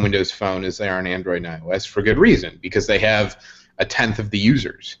on Windows Phone as they are on Android and iOS, for good reason, because they have a tenth of the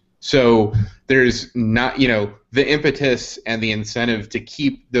users. So there's not, the impetus and the incentive to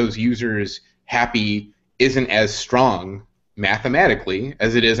keep those users happy isn't as strong mathematically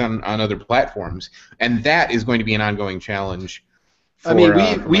as it is on other platforms, and that is going to be an ongoing challenge. For,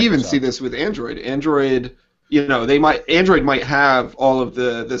 we even see this with Android. Android might have all of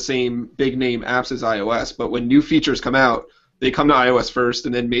the same big name apps as iOS, but when new features come out, they come to iOS first,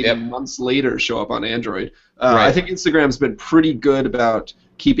 and then maybe months later show up on Android. I think Instagram's been pretty good about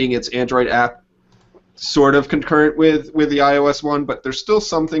keeping its Android app sort of concurrent with the iOS one, but there's still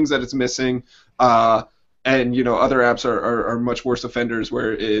some things that it's missing. And other apps are much worse offenders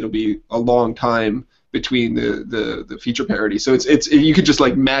where it'll be a long time between the feature parity. So it's you could just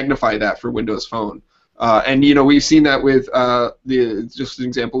like magnify that for Windows Phone. And we've seen that with just an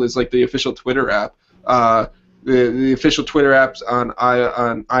example is like the official Twitter app. The official Twitter apps on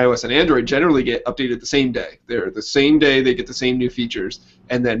iOS and Android generally get updated the same day. They're the same day, they get the same new features,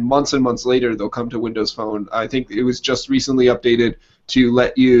 and then months and months later they'll come to Windows Phone. I think it was just recently updated to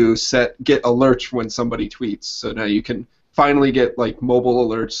let you get alerts when somebody tweets. So now you can finally get like mobile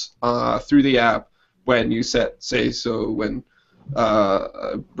alerts through the app when you when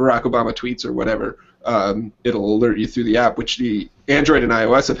Barack Obama tweets or whatever. It'll alert you through the app, which the Android and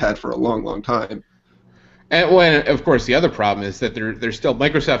iOS have had for a long, long time. And of course, the other problem is that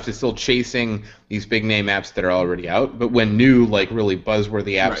Microsoft is still chasing these big name apps that are already out. But when new, like really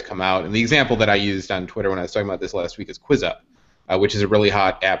buzzworthy apps come out, and the example that I used on Twitter when I was talking about this last week is QuizUp, which is a really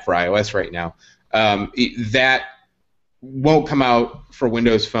hot app for iOS right now. That won't come out for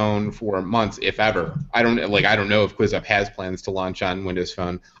Windows Phone for months, if ever. I don't know if QuizUp has plans to launch on Windows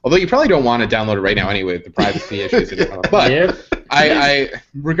Phone. Although you probably don't want to download it right now anyway with the privacy issues that come up. But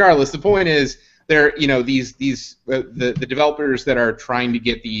regardless, the point is the developers that are trying to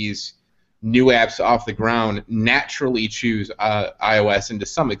get these new apps off the ground naturally choose iOS and to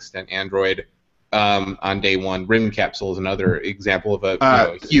some extent Android on day one. Rim Capsule is another example of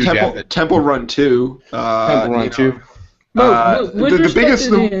a huge app. Temple Run 2. Temple Run 2. With respect to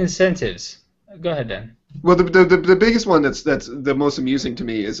the incentives, go ahead, Dan. Well, the biggest one that's the most amusing to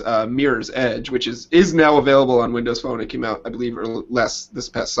me is Mirror's Edge, which is now available on Windows Phone. It came out, I believe, this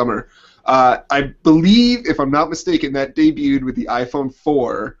past summer. I believe, if I'm not mistaken, that debuted with the iPhone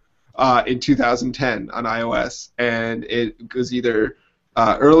 4 in 2010 on iOS, and it was either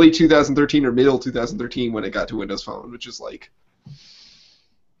early 2013 or middle 2013 when it got to Windows Phone, which is like...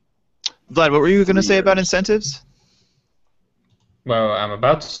 Vlad, what were you going to say about incentives? Well, I'm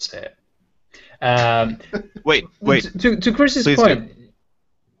about to say it. Wait. To Chris's Please point. do.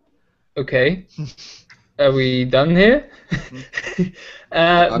 Okay. Are we done here?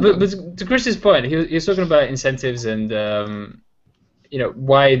 But to Chris's point, he was talking about incentives and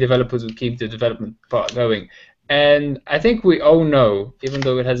why developers would keep the development part going. And I think we all know, even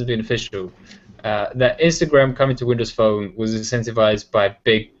though it hasn't been official, that Instagram coming to Windows Phone was incentivized by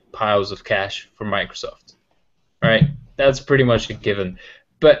big piles of cash from Microsoft. Right? That's pretty much a given.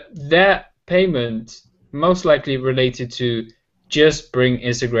 But that payment most likely related to just bring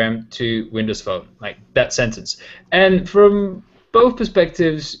Instagram to Windows Phone, like that sentence. And from both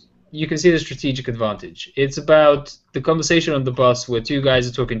perspectives, you can see the strategic advantage. It's about the conversation on the bus where two guys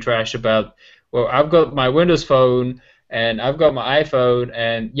are talking trash about, well, I've got my Windows Phone and I've got my iPhone,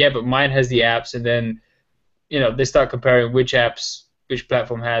 and yeah, but mine has the apps, and then they start comparing which apps which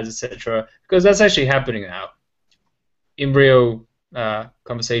platform has, etc. Because that's actually happening now in real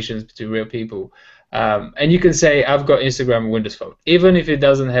conversations between real people. And you can say, I've got Instagram and Windows Phone. Even if it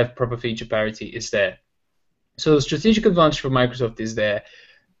doesn't have proper feature parity, it's there. So the strategic advantage for Microsoft is there.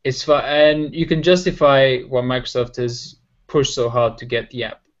 And you can justify why Microsoft has pushed so hard to get the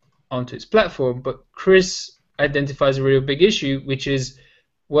app onto its platform. But Chris identifies a real big issue, which is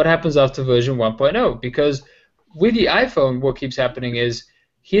what happens after version 1.0. Because with the iPhone, what keeps happening is,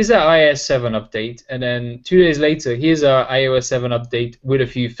 here's our iOS 7 update, and then 2 days later, here's our iOS 7 update with a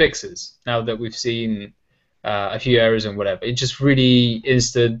few fixes, now that we've seen a few errors and whatever. It's just really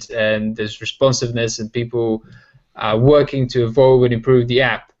instant, and there's responsiveness, and people are working to evolve and improve the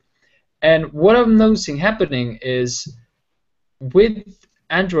app. And what I'm noticing happening is, with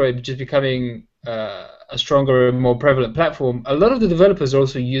Android just becoming a stronger and more prevalent platform, a lot of the developers are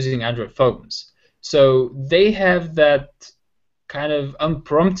also using Android phones. So they have that kind of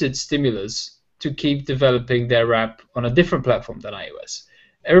unprompted stimulus to keep developing their app on a different platform than iOS.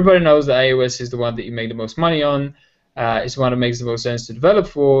 Everybody knows that iOS is the one that you make the most money on. It's the one that makes the most sense to develop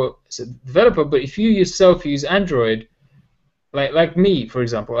for as a developer. But if you yourself use Android, like me, for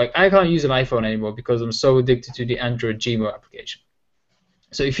example, like I can't use an iPhone anymore because I'm so addicted to the Android Gmail application.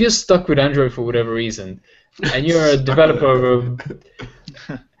 So if you're stuck with Android for whatever reason, and you're a developer,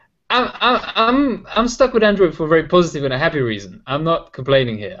 I'm stuck with Android for a very positive and a happy reason. I'm not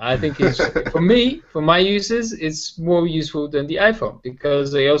complaining here. I think it's, for me, for my users, it's more useful than the iPhone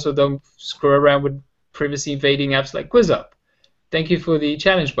because they also don't screw around with privacy invading apps like QuizUp. Thank you for the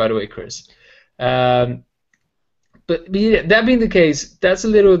challenge, by the way, Chris. But that being the case, that's a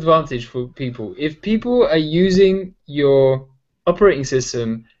little advantage for people. If people are using your operating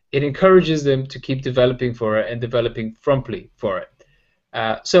system, it encourages them to keep developing for it and developing promptly for it.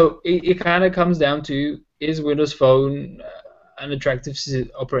 So it kind of comes down to, is Windows Phone an attractive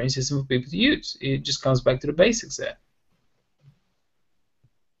operating system for people to use? It just comes back to the basics there.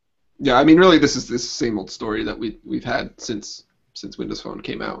 Yeah, I mean, really, this is this same old story that we've had since Windows Phone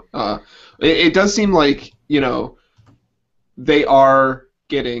came out. It does seem like, you know, they are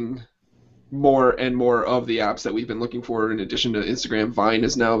getting more and more of the apps that we've been looking for. In addition to Instagram, Vine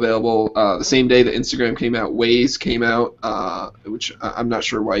is now available. The same day that Instagram came out, Waze came out, which I'm not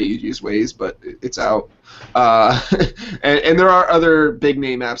sure why you use Waze, but it's out. And there are other big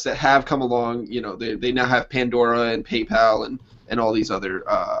name apps that have come along. You know, they now have Pandora and PayPal and all these other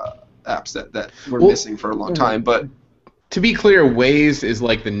apps that were missing for a long time. But to be clear, Waze is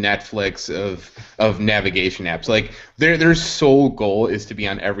like the Netflix of navigation apps. Like their sole goal is to be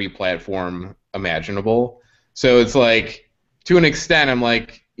on every platform imaginable. So it's like, to an extent, I'm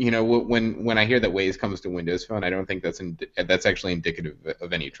like, you know, when I hear that Waze comes to Windows Phone, I don't think that's actually indicative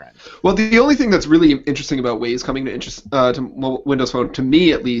of any trend. Well, the only thing that's really interesting about Waze coming to Windows Phone, to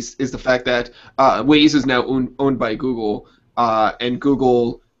me at least, is the fact that Waze is now owned by Google, and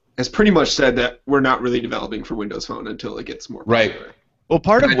Google has pretty much said that we're not really developing for Windows Phone until it gets more popular. Right. Well,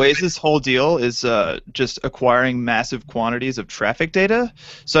 part of Waze's whole deal is just acquiring massive quantities of traffic data.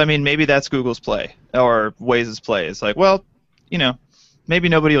 So, I mean, maybe that's Google's play, or Waze's play. It's like, well, you know, maybe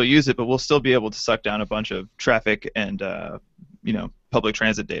nobody will use it, but we'll still be able to suck down a bunch of traffic and, you know, public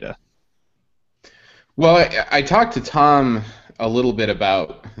transit data. Well, I talked to Tom a little bit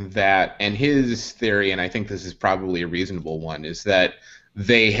about that, and his theory, and I think this is probably a reasonable one, is that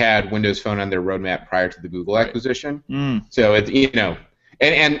they had Windows Phone on their roadmap prior to the Google acquisition. So it's, you know,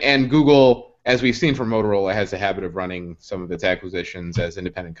 and Google, as we've seen from Motorola, has a habit of running some of its acquisitions as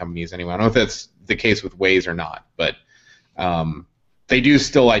independent companies anyway. I don't know if that's the case with Waze or not, but they do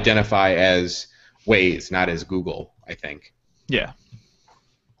still identify as Waze, not as Google, I think. Yeah.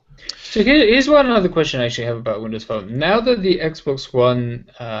 So here's one other question I actually have about Windows Phone. Now that the Xbox One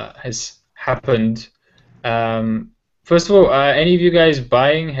has happened, first of all, any of you guys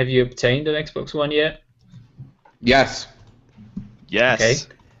buying? Have you obtained an Xbox One yet? Yes. Yes.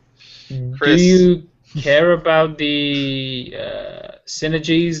 Okay. Chris. Do you care about the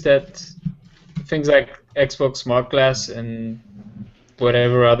synergies that things like Xbox Smart Glass and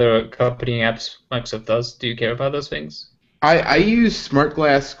whatever other accompanying apps Microsoft does? Do you care about those things? I use Smart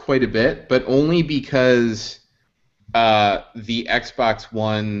Glass quite a bit, but only because the Xbox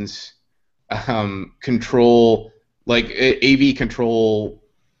One's control, like AV control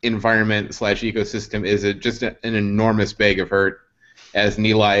environment / ecosystem, is just an enormous bag of hurt, as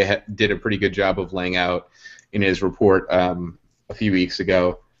Nilay did a pretty good job of laying out in his report a few weeks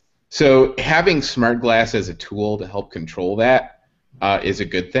ago. So having Smart Glass as a tool to help control that is a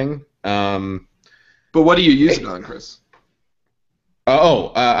good thing. But what do you use it on, Chris?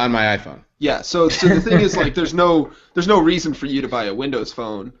 On my iPhone. Yeah, so the thing is, like, there's no reason for you to buy a Windows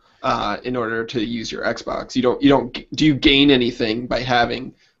Phone in order to use your Xbox. Do you gain anything by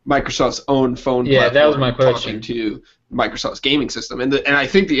having Microsoft's own phone platform that was my question. talking to Microsoft's gaming system? And I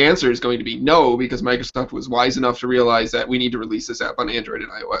think the answer is going to be no, because Microsoft was wise enough to realize that we need to release this app on Android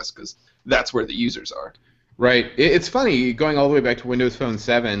and iOS because that's where the users are. Right. It's funny, going all the way back to Windows Phone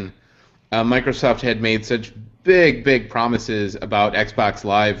 7, Microsoft had made such big promises about Xbox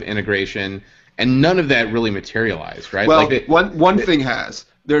Live integration, and none of that really materialized, right? Well, one thing has.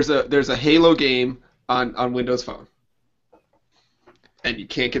 There's a Halo game on Windows Phone, and you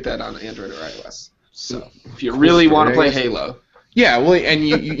can't get that on Android or iOS. So if you really want to play Halo, yeah, well, and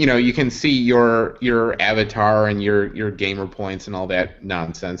you can see your avatar and your gamer points and all that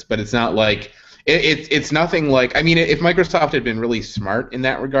nonsense, but it's not like it's nothing like. I mean, if Microsoft had been really smart in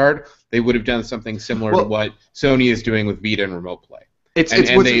that regard, they would have done something similar to what Sony is doing with Vita and Remote Play.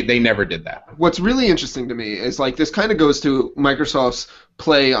 They never did that. What's really interesting to me is, like, this kind of goes to Microsoft's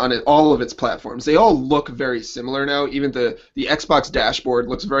play on all of its platforms. They all look very similar now. Even the Xbox dashboard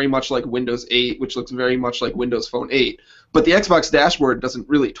looks very much like Windows 8, which looks very much like Windows Phone 8. But the Xbox dashboard doesn't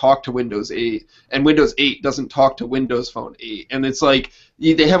really talk to Windows 8, and Windows 8 doesn't talk to Windows Phone 8. And it's like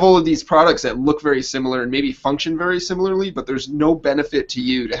they have all of these products that look very similar and maybe function very similarly, but there's no benefit to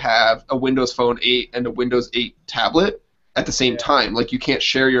you to have a Windows Phone 8 and a Windows 8 tablet at the same time. Like, you can't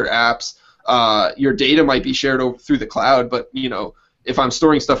share your apps. Your data might be shared through the cloud, but if I'm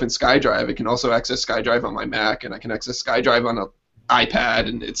storing stuff in SkyDrive, it can also access SkyDrive on my Mac, and I can access SkyDrive on an iPad,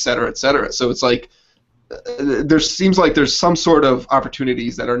 and et cetera, et cetera. So it's like there seems like there's some sort of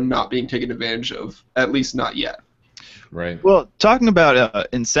opportunities that are not being taken advantage of, at least not yet. right. Well, talking about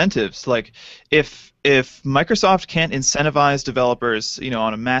incentives, like if Microsoft can't incentivize developers,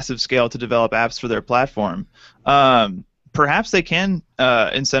 on a massive scale to develop apps for their platform, perhaps they can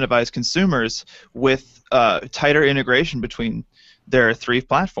incentivize consumers with tighter integration between their three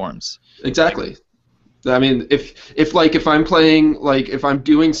platforms. Exactly. I mean, if I'm playing, like if I'm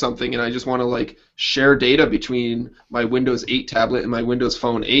doing something and I just want to like share data between my Windows 8 tablet and my Windows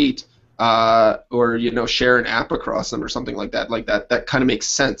Phone 8, or share an app across them or something like that kind of makes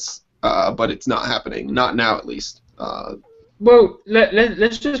sense. But it's not happening, not now at least. Well,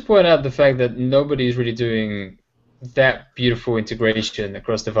 let's just point out the fact that nobody's really doing that beautiful integration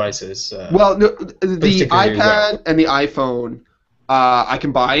across devices. Well, no, the iPad well. and the iPhone. I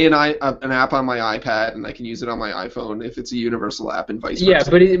can buy an app on my iPad and I can use it on my iPhone if it's a universal app and vice versa. Yeah,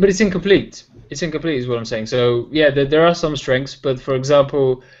 but it's incomplete. It's incomplete is what I'm saying. So yeah, there are some strengths, but for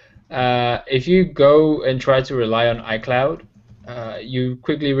example, if you go and try to rely on iCloud, you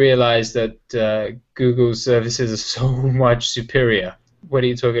quickly realize that Google's services are so much superior. What are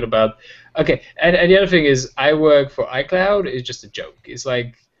you talking about? Okay, and the other thing is, I work for iCloud. It's just a joke. It's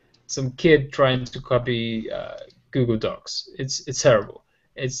like some kid trying to copy Google Docs. It's terrible.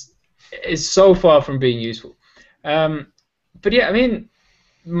 It's so far from being useful. But yeah, I mean,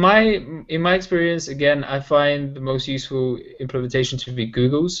 in my experience, again, I find the most useful implementation to be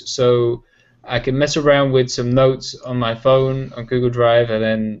Google's. So I can mess around with some notes on my phone on Google Drive, and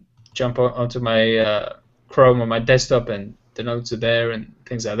then jump onto my Chrome on my desktop, and the notes are there and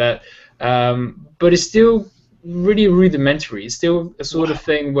things like that. But it's still really rudimentary. It's still a sort of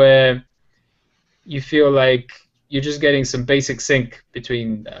thing where you feel like you're just getting some basic sync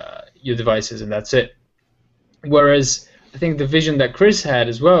between your devices, and that's it. Whereas I think the vision that Chris had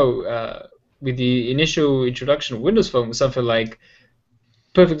as well, with the initial introduction of Windows Phone, was something like,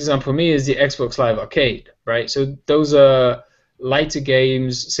 perfect example for me is the Xbox Live Arcade, right? So those are lighter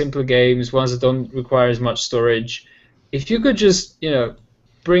games, simpler games, ones that don't require as much storage. If you could just,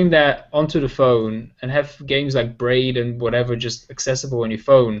 bring that onto the phone and have games like Braid and whatever just accessible on your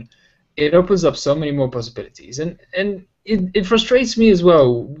phone, it opens up so many more possibilities. And it frustrates me as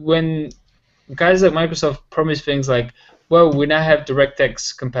well when guys like Microsoft promise things like, well, we now have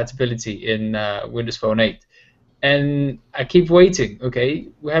DirectX compatibility in Windows Phone 8. And I keep waiting. Okay,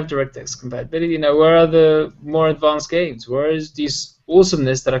 we have DirectX compatibility. Now, where are the more advanced games? Where is this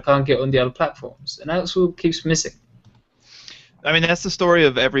awesomeness that I can't get on the other platforms? And that's what keeps missing. I mean, that's the story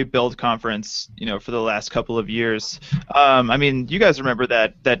of every build conference, for the last couple of years. I mean, you guys remember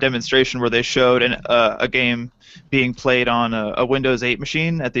that demonstration where they showed a game being played on a Windows 8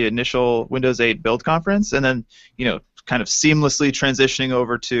 machine at the initial Windows 8 build conference, and then, kind of seamlessly transitioning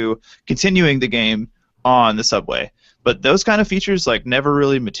over to continuing the game on the subway. But those kind of features never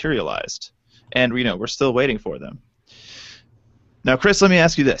really materialized, and we're still waiting for them. Now, Chris, let me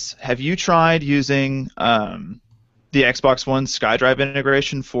ask you this: have you tried using the Xbox One SkyDrive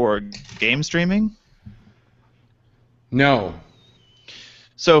integration for game streaming? No.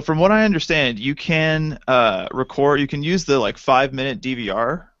 So from what I understand, you can record. You can use the 5-minute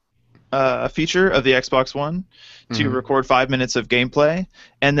DVR feature of the Xbox One to record 5 minutes of gameplay,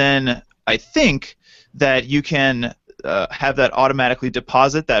 and then I think that you can have that automatically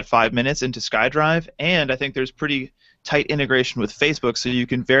deposit that 5 minutes into SkyDrive, and I think there's pretty tight integration with Facebook, so you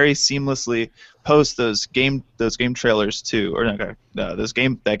can very seamlessly post those game trailers to, or that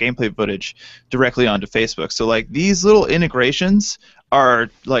gameplay footage directly onto Facebook. So these little integrations are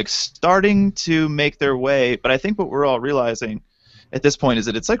starting to make their way, but I think what we're all realizing at this point is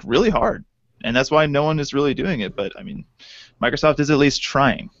that it's really hard, and that's why no one is really doing it. But I mean, Microsoft is at least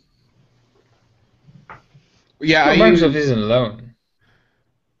trying. Yeah, Microsoft isn't alone.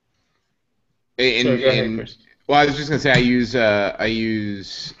 Well, I was just gonna say I use so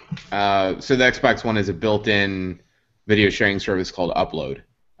the Xbox One is a built-in video sharing service called Upload,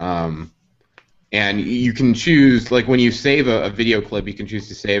 and you can choose when you save a video clip, you can choose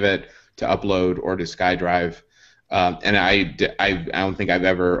to save it to Upload or to SkyDrive. And I don't think I've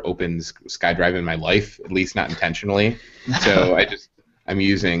ever opened SkyDrive in my life, at least not intentionally. So I'm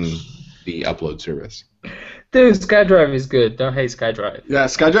using the Upload service. Dude, SkyDrive is good. Don't hate SkyDrive. Yeah,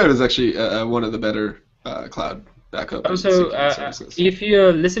 SkyDrive is actually one of the better cloud backup. Also, if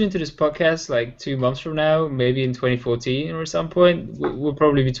you're listening to this podcast 2 months from now, maybe in 2014 or some point, we'll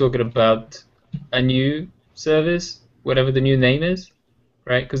probably be talking about a new service, whatever the new name is,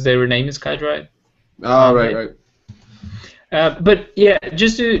 right? Because they rename it SkyDrive. Oh, right. But yeah,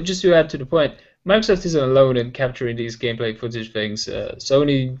 just to add to the point, Microsoft isn't alone in capturing these gameplay footage things.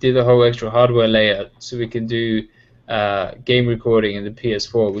 Sony did a whole extra hardware layer so we can do game recording in the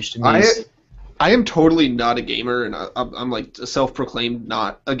PS4, which to me is I am totally not a gamer, and I'm like self-proclaimed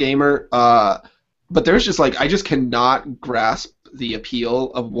not a gamer. But there's just like I just cannot grasp the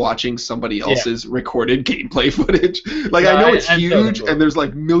appeal of watching somebody else's recorded gameplay footage. Like I know it's huge, and there's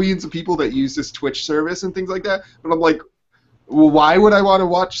like millions of people that use this Twitch service and things like that. But I'm like, well, why would I want to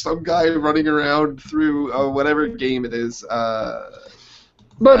watch some guy running around through whatever game it is?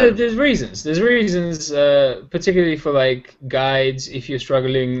 But there's reasons. There's reasons, particularly for like guides if you're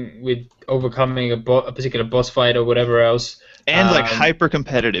struggling with overcoming a particular boss fight or whatever else. And like hyper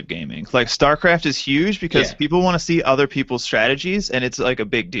competitive gaming. Like StarCraft is huge because people want to see other people's strategies, and it's like a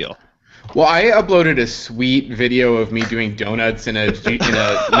big deal. Well, I uploaded a sweet video of me doing donuts in a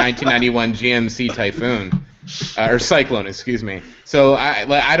 1991 GMC Typhoon. Or Cyclone, excuse me. So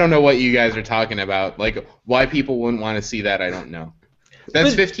I don't know what you guys are talking about. Like, why people wouldn't want to see that, I don't know.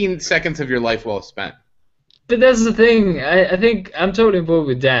 That's 15 seconds of your life well spent. But that's the thing. I think I'm totally involved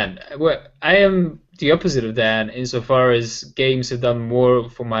with Dan. I am the opposite of Dan insofar as games have done more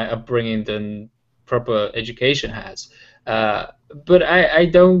for my upbringing than proper education has. But I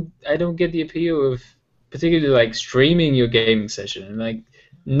don't get the appeal of particularly like streaming your gaming session and like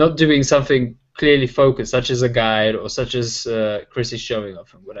not doing something clearly focused, such as a guide or such as Chris is showing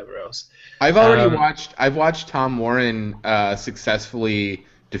off and whatever else. I've already watched Tom Warren successfully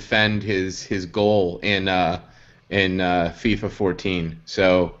defend his goal in FIFA 14.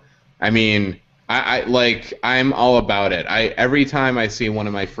 So, I mean, I'm all about it. Every time I see one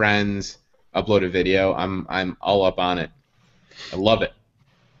of my friends upload a video, I'm all up on it. I love it.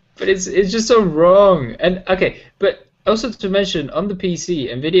 But it's just so wrong. And okay, but also to mention, on the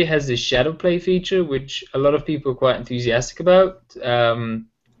PC, NVIDIA has this shadow play feature, which a lot of people are quite enthusiastic about,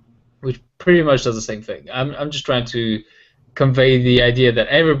 which pretty much does the same thing. I'm just trying to convey the idea that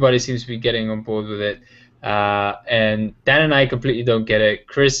everybody seems to be getting on board with it, and Dan and I completely don't get it.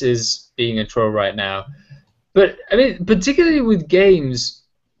 Chris is being a troll right now. But, I mean, particularly with games,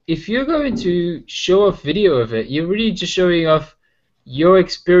 if you're going to show off video of it, you're really just showing off your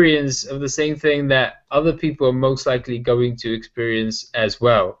experience of the same thing that other people are most likely going to experience as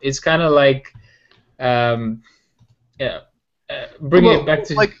well. It's kind of like, bringing it back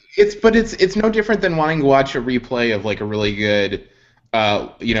to like it's no different than wanting to watch a replay of like a really good,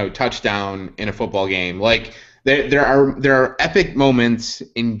 touchdown in a football game. Like there are epic moments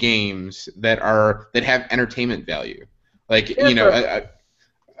in games that have entertainment value. Like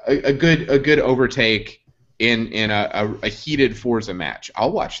a good overtake in a heated Forza match.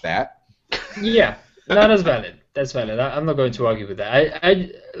 I'll watch that. Yeah, no, that's valid. That's valid. I'm not going to argue with that.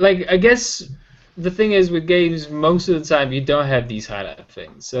 I guess the thing is with games, most of the time you don't have these highlight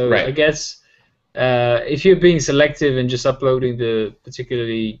things. So right. I guess if you're being selective and just uploading the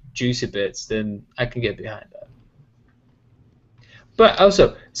particularly juicy bits, then I can get behind that. But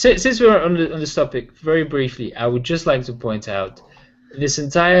also, since we're on this topic, very briefly, I would just like to point out this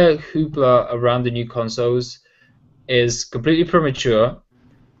entire hoopla around the new consoles is completely premature.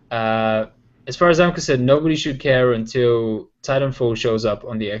 As far as I'm concerned, nobody should care until Titanfall shows up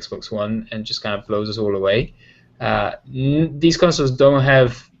on the Xbox One and just kind of blows us all away. These consoles don't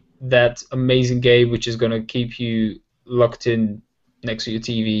have that amazing game which is going to keep you locked in next to your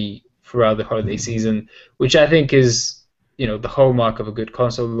TV throughout the holiday season, which I think is, the hallmark of a good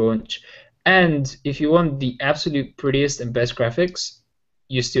console launch. And if you want the absolute prettiest and best graphics,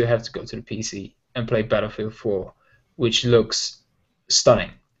 you still have to go to the PC and play Battlefield 4, which looks stunning.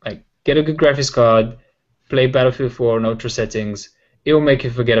 Like, get a good graphics card, play Battlefield 4 on ultra settings. It will make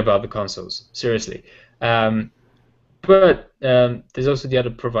you forget about the consoles. Seriously. But there's also the other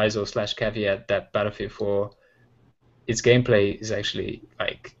proviso / caveat that Battlefield 4, its gameplay is actually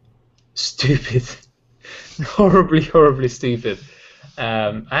like stupid, horribly, horribly stupid.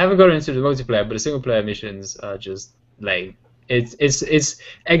 I haven't gotten into the multiplayer, but the single player missions are just lame. It's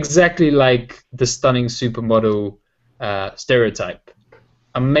exactly like the stunning supermodel stereotype.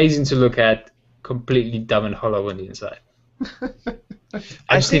 Amazing to look at, completely dumb and hollow on the inside.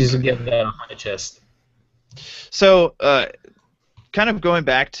 I just need to get that off my chest. So, kind of going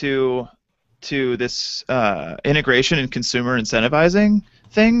back to this integration and consumer incentivizing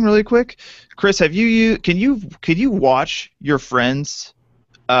thing, really quick, Chris, can you watch your friends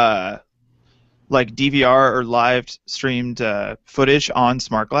like DVR or live streamed footage on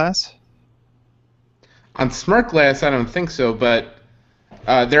Smart Glass? On Smart Glass, I don't think so, but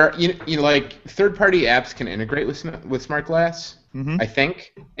there are like third-party apps can integrate with Smart Glass, I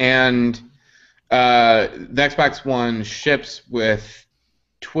think, and the Xbox One ships with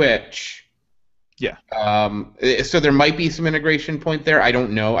Twitch. Yeah. So there might be some integration point there. I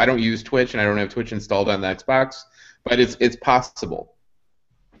don't know. I don't use Twitch, and I don't have Twitch installed on the Xbox, but it's possible.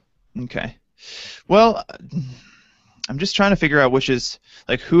 Okay. Well, I'm just trying to figure out which is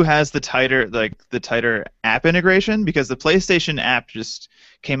like who has the tighter app integration, because the PlayStation app just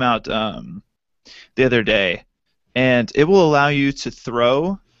came out the other day, and it will allow you to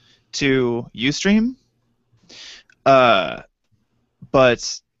throw to Ustream. But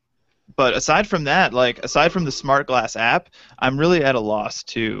aside from that, like aside from the Smart Glass app, I'm really at a loss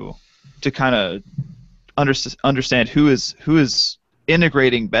to kind of understand who is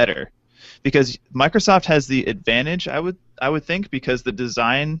integrating better, because Microsoft has the advantage, I would think, because the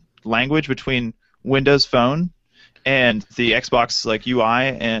design language between Windows Phone and the Xbox like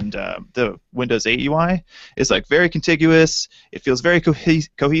UI and the Windows 8 UI is like very contiguous. It feels very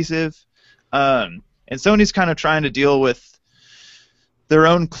cohesive, and Sony's kind of trying to deal with their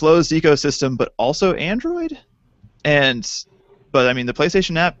own closed ecosystem, but also Android. But I mean, the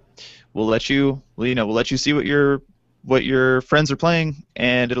PlayStation app will let you see what your friends are playing,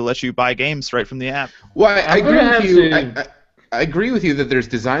 and it'll let you buy games right from the app. Well, I agree with you. I agree with you that there's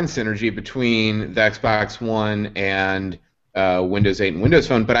design synergy between the Xbox One and Windows 8 and Windows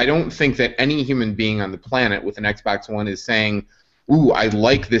Phone, but I don't think that any human being on the planet with an Xbox One is saying, "Ooh, I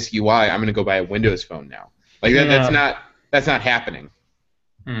like this UI. I'm going to go buy a Windows Phone now." Like that's not happening.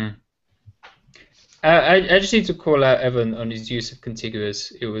 I just need to call out Evan on his use of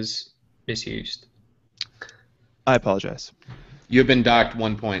contiguous. It was misused. I apologize. You have been docked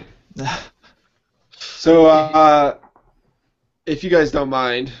 1 point. So, if you guys don't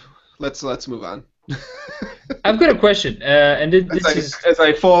mind, let's move on. I've got a question, and as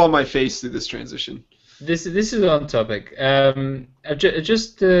I fall on my face through this transition. This is on topic. Let me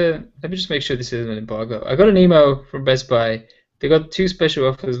just make sure this isn't an embargo. I got an email from Best Buy. They got 2 special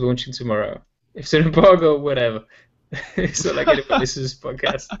offers launching tomorrow. If it's an embargo, whatever. It's not like anybody listens to this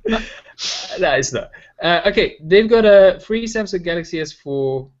podcast. No, it's not. Okay, they've got a free Samsung Galaxy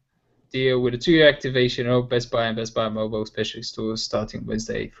S4 deal with a 2-year activation of Best Buy and Best Buy Mobile specialty stores starting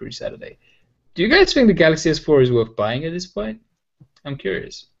Wednesday through Saturday. Do you guys think the Galaxy S4 is worth buying at this point? I'm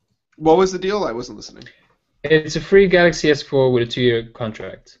curious. What was the deal? I wasn't listening. It's a free Galaxy S4 with a 2-year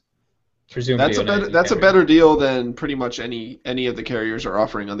contract. Presumably that's a better deal than pretty much any of the carriers are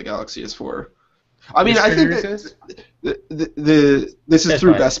offering on the Galaxy S4. I mean, I think that this is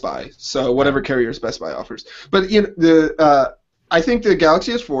through Best Buy, so whatever carriers Best Buy offers. But I think the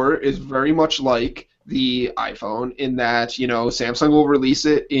Galaxy S4 is very much like the iPhone in that Samsung will release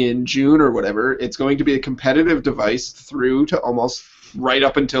it in June or whatever. It's going to be a competitive device through to almost right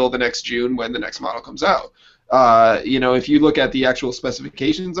up until the next June when the next model comes out. If you look at the actual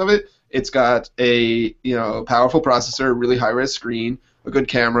specifications of it, it's got a powerful processor, really high-res screen, a good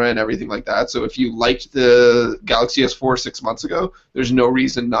camera, and everything like that. So if you liked the Galaxy S4 6 months ago, there's no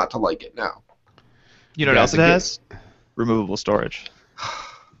reason not to like it now. You know what else it has? Removable storage.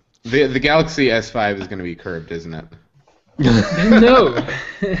 The Galaxy S5 is going to be curved, isn't it? No.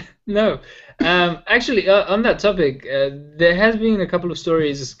 No. Actually, on that topic, there has been a couple of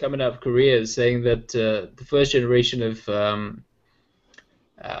stories coming out of Korea saying that the first generation of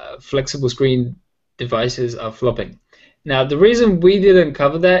flexible screen devices are flopping. Now, the reason we didn't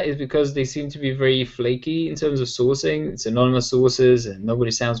cover that is because they seem to be very flaky in terms of sourcing. It's anonymous sources, and nobody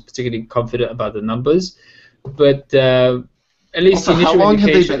sounds particularly confident about the numbers. But at least also, how long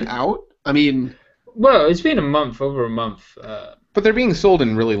have they been out? I mean, well, it's been over a month. But they're being sold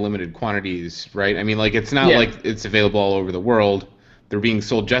in really limited quantities, right? I mean, like it's not like it's available all over the world. They're being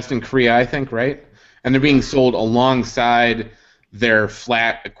sold just in Korea, I think, right? And they're being sold alongside their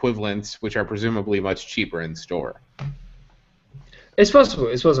flat equivalents, which are presumably much cheaper in store. It's possible.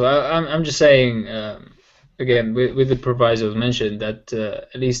 It's possible. I'm just saying, again, with the provisos mentioned, that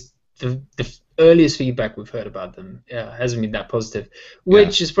at least the earliest feedback we've heard about them hasn't been that positive.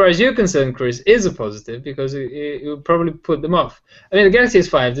 Which, as far as you're concerned, Chris, is a positive because it would probably put them off. I mean, the Galaxy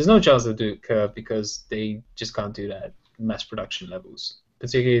S5, there's no chance they'll do it curved because they just can't do that at mass production levels,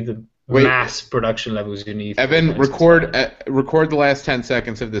 particularly the mass production levels you need. Evan, record the last 10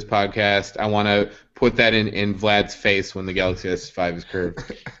 seconds of this podcast. I want to put that in Vlad's face when the Galaxy S5 is curved.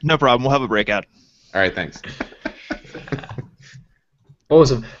 No problem. We'll have a breakout. All right, thanks.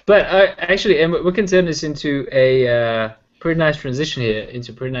 Awesome. But actually, we can turn this into a pretty nice transition here,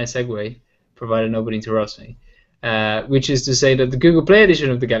 into a pretty nice segue, provided nobody interrupts me, which is to say that the Google Play edition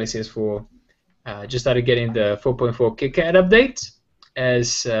of the Galaxy S4 just started getting the 4.4 KitKat update,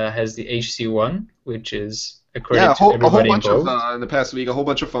 as has the HC1, which is a credit to everybody involved. In the past week, a whole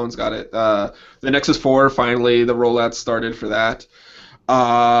bunch of phones got it. The Nexus 4, finally, the rollout started for that.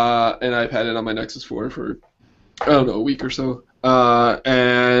 And I've had it on my Nexus 4 for, I don't know, a week or so.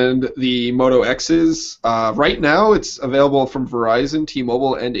 And the Moto X's, right now it's available from Verizon,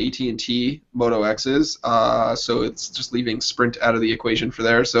 T-Mobile, and AT&T Moto X's. So it's just leaving Sprint out of the equation for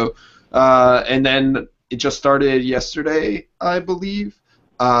there. So, and then it just started yesterday, I believe.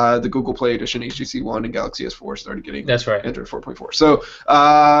 The Google Play Edition, HTC One, and Galaxy S4 started getting That's right. Android 4.4. So,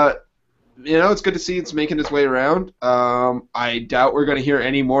 it's good to see it's making its way around. I doubt we're going to hear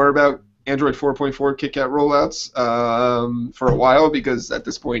any more about Android 4.4 KitKat rollouts for a while, because at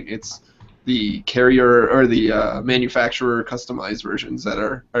this point it's the carrier or the manufacturer customized versions that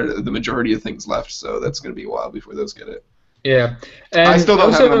are the majority of things left. So that's going to be a while before those get it. Yeah. I still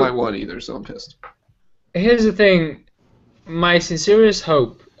don't have it on also, my One either, so I'm pissed. Here's the thing. My sincerest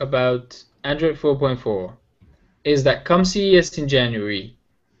hope about Android 4.4 is that come CES in January,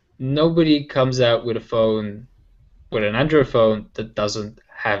 nobody comes out with an Android phone that doesn't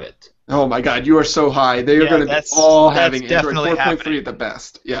have it. Oh my God, you are so high. They are going to be all having Android 4.3 at the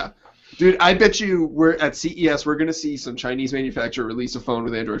best. Yeah. Dude, I bet you we're at CES, we're going to see some Chinese manufacturer release a phone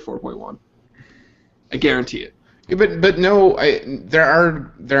with Android 4.1. I guarantee it. Yeah, but no, there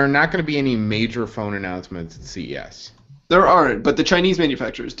are not going to be any major phone announcements at CES. There aren't, but the Chinese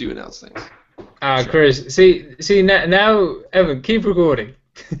manufacturers do announce things. Chris, see now, Evan, keep recording.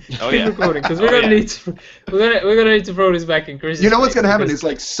 Keep recording, because we're gonna need to throw this back in Chris. You know what's gonna happen is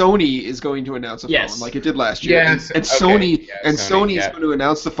like Sony is going to announce a phone like it did last year, and Sony is going to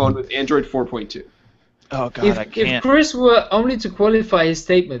announce the phone with Android 4.2. Oh God, I can't. If Chris were only to qualify his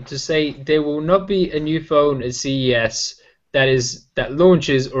statement to say there will not be a new phone at CES that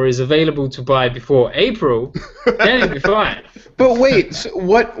launches or is available to buy before April, then it'd be fine. But wait, so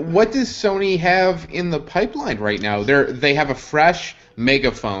what does Sony have in the pipeline right now? They have a fresh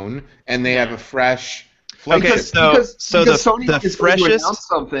megaphone and they have a fresh flagship. Okay, because Sony the is going to freshest announce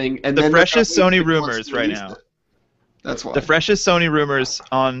something, and the then freshest Sony rumors right now. That's why. The freshest Sony rumors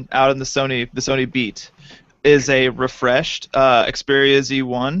out in the Sony beat is a refreshed Xperia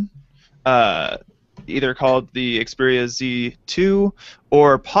Z1. Either called the Xperia Z2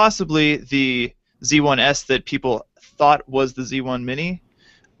 or possibly the Z1S that people thought was the Z1 Mini.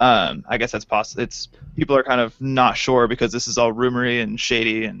 I guess that's possible. People are kind of not sure because this is all rumory and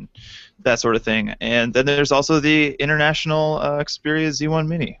shady and that sort of thing. And then there's also the international Xperia Z1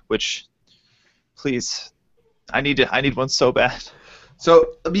 Mini, which, please, I need one so bad.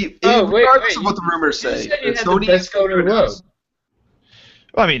 So, regardless of what the rumors say, Sony is going to announce.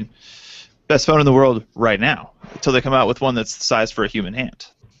 Well, I mean, best phone in the world right now, until they come out with one that's the size for a human hand.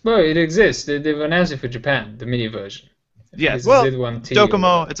 Well, it exists. They've announced it for Japan, the mini version. Yeah, well,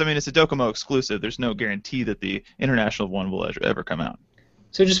 Docomo. It's a Docomo exclusive. There's no guarantee that the international one will ever come out.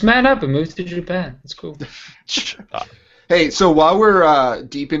 So just man up and move to Japan. It's cool. Hey, so while we're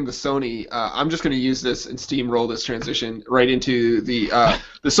deep into Sony, I'm just going to use this and steamroll this transition right into the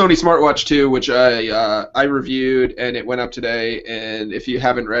Sony Smartwatch 2, which I reviewed, and it went up today. And if you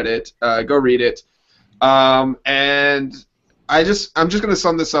haven't read it, go read it. And I'm just going to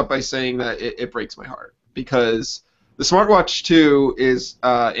sum this up by saying that it breaks my heart, because the Smartwatch 2 is,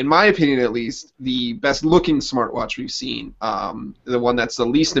 in my opinion at least, the best-looking smartwatch we've seen. The one that's the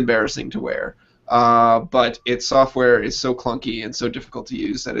least embarrassing to wear. But its software is so clunky and so difficult to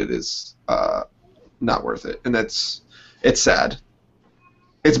use that it is not worth it, and it's sad.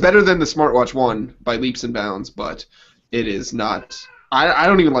 It's better than the Smartwatch 1 by leaps and bounds, but it is not. I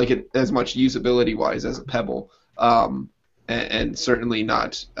don't even like it as much usability-wise as a Pebble, and certainly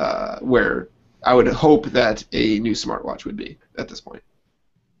not where I would hope that a new smartwatch would be at this point.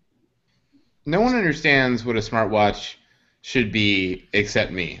 No one understands what a smartwatch should be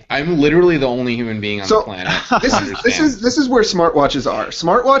except me. I'm literally the only human being on the planet. This is where smartwatches are.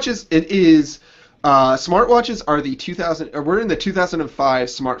 Smartwatches are the 2000. We're in the 2005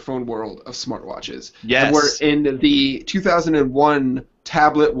 smartphone world of smartwatches. Yes. And we're in the 2001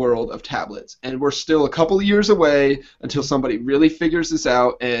 tablet world of tablets, and we're still a couple of years away until somebody really figures this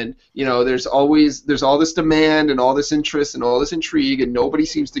out. And there's all this demand and all this interest and all this intrigue, and nobody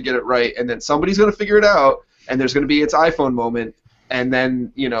seems to get it right. And then somebody's going to figure it out. And there's going to be its iPhone moment, and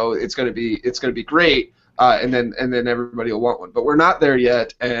then it's going to be great, and then everybody will want one. But we're not there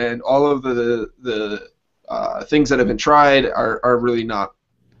yet, and all of the things that have been tried are really not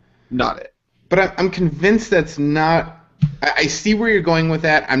it. But I'm convinced that's not. I see where you're going with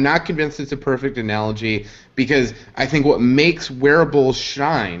that. I'm not convinced it's a perfect analogy, because I think what makes wearables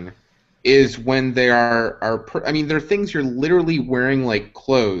shine is when they are they're things you're literally wearing like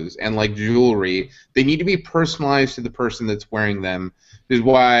clothes and like jewelry. They need to be personalized to the person that's wearing them. This is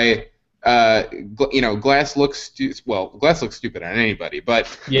why glass looks stupid on anybody,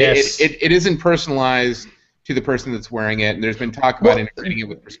 but yes. it isn't personalized to the person that's wearing it, and there's been talk about integrating it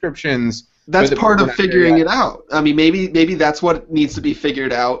with prescriptions. That's part of figuring it out. I mean, maybe that's what needs to be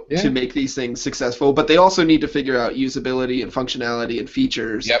figured out to make these things successful. But they also need to figure out usability and functionality and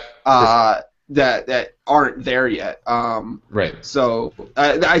features that aren't there yet. Right. So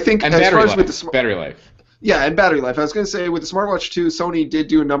I think and as battery far as life, with the battery life. Yeah, and battery life. I was going to say with the smartwatch 2, Sony did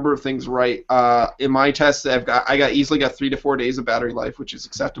do a number of things right. In my tests, I easily got 3 to 4 days of battery life, which is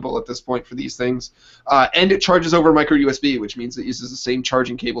acceptable at this point for these things. And it charges over micro USB, which means it uses the same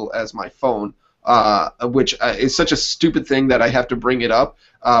charging cable as my phone, which is such a stupid thing that I have to bring it up.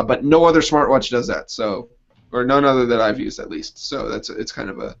 But no other smartwatch does that, or none other that I've used at least. So it's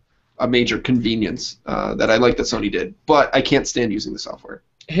kind of a major convenience that I like that Sony did. But I can't stand using the software.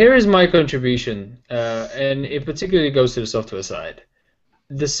 Here is my contribution, and it particularly goes to the software side.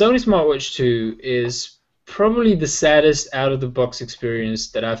 The Sony Smartwatch 2 is probably the saddest out-of-the-box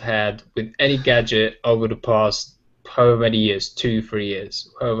experience that I've had with any gadget over the past however many years, 2, 3 years,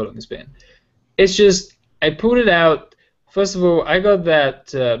 however long it's been. It's just, I pulled it out. First of all, I got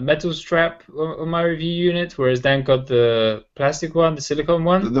that metal strap on my review unit, whereas Dan got the plastic one, the silicone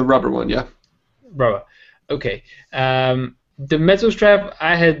one. The rubber one, yeah. Rubber. Okay. The metal strap,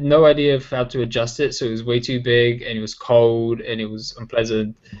 I had no idea of how to adjust it, so it was way too big, and it was cold, and it was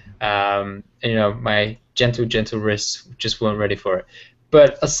unpleasant. And, my gentle wrists just weren't ready for it.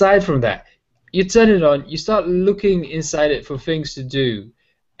 But aside from that, you turn it on, you start looking inside it for things to do,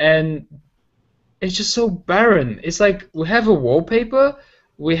 and it's just so barren. It's like we have a wallpaper,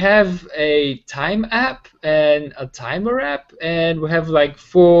 we have a time app, and a timer app, and we have like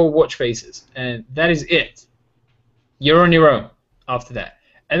 4 watch faces, and that is it. You're on your own after that.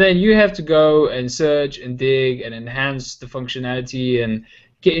 And then you have to go and search and dig and enhance the functionality and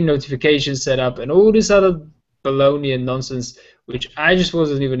get your notifications set up and all this other baloney and nonsense, which I just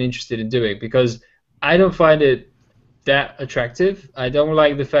wasn't even interested in doing because I don't find it that attractive. I don't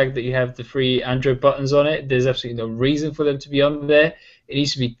like the fact that you have the 3 Android buttons on it. There's absolutely no reason for them to be on there. It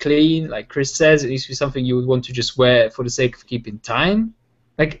needs to be clean, like Chris says. It needs to be something you would want to just wear for the sake of keeping time.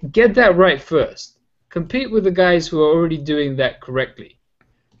 Like, get that right first. Compete with the guys who are already doing that correctly.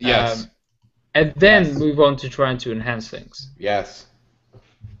 Yes. And then move on to trying to enhance things. Yes.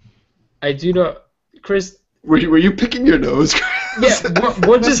 I do not... Chris... Were you picking your nose, Chris? Yeah,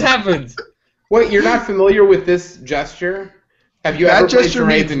 what just happened? What, you're not familiar with this gesture? Have you ever played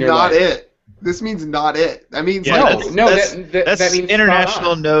charades in your life? That gesture means not it. This means not it. That means that means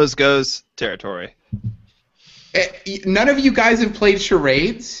international nose goes territory. None of you guys have played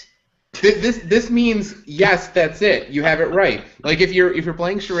charades? This means yes, that's it. You have it right. Like if you're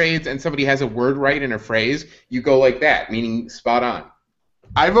playing charades and somebody has a word right in a phrase, you go like that, meaning spot on.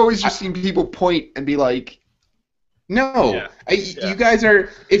 I've always just seen people point and be like, "No, you guys are."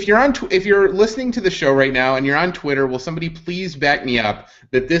 If you're listening to the show right now and you're on Twitter, will somebody please back me up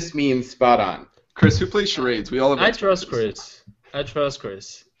that this means spot on? Chris, who plays charades? We all have. I trust Chris. I trust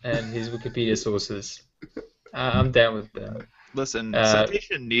Chris and his Wikipedia sources. I'm down with them. Listen,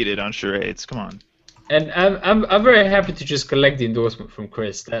 citation needed on charades. Come on. And I'm very happy to just collect the endorsement from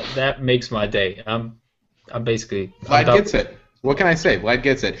Chris. That makes my day. I'm basically. Vlad gets it. What can I say? Vlad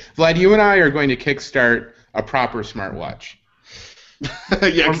gets it. Vlad, you and I are going to kickstart a proper smartwatch.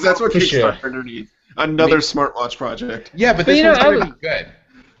 Yeah, because that's what Kickstarter needs. Another smartwatch project. Yeah, but this one's going to be good.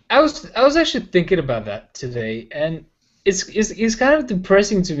 I was actually thinking about that today, and it's kind of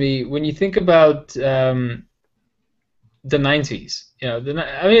depressing to me when you think about the 90s. I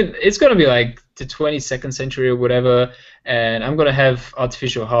mean, it's going to be like the 22nd century or whatever, and I'm going to have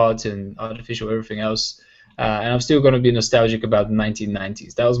artificial heart and artificial everything else, and I'm still going to be nostalgic about the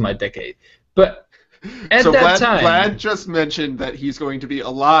 1990s. That was my decade. But at that time... Vlad just mentioned that he's going to be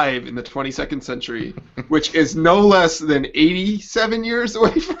alive in the 22nd century, which is no less than 87 years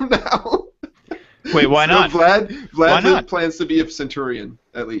away from now. Wait, why not? Vlad plans to be a centurion,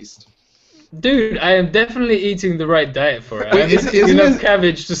 at least. Dude, I am definitely eating the right diet for it. Wait, isn't enough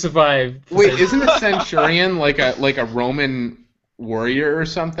cabbage to survive. Wait, isn't a centurion like a Roman warrior or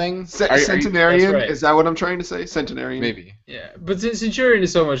something? Centenarian? Right. Is that what I'm trying to say? Centenarian? Maybe. Yeah, but centurion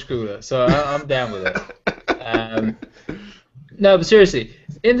is so much cooler, so I'm down with it. No, but seriously,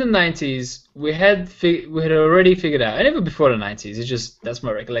 in the 90s, we had already figured out, and even before the 90s, that's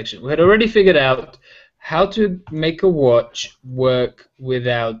my recollection. We had already figured out how to make a watch work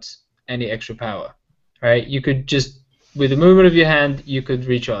without any extra power, right? You could just, with the movement of your hand, you could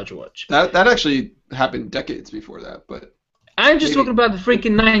recharge a watch. That actually happened decades before that, but... I'm just talking about the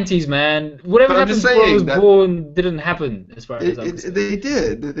freaking 90s, man. Whatever happened before I was born didn't happen, as far as I'm concerned. They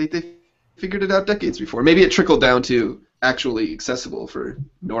did. They figured it out decades before. Maybe it trickled down to actually accessible for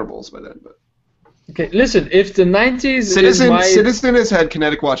normals by then, but... Okay, listen. If the 90s Citizen has had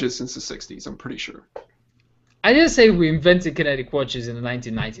kinetic watches since the 60s. I'm pretty sure. I didn't say we invented kinetic watches in the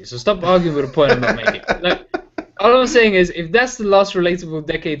 1990s, so stop arguing with a point I'm not making. Like, all I'm saying is, if that's the last relatable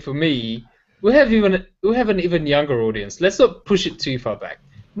decade for me, we have an even younger audience. Let's not push it too far back.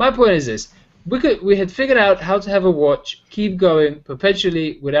 My point is this: we had figured out how to have a watch keep going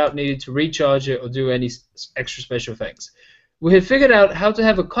perpetually without needing to recharge it or do any extra special things. We had figured out how to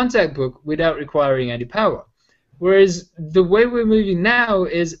have a contact book without requiring any power. Whereas the way we're moving now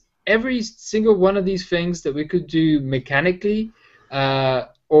is every single one of these things that we could do mechanically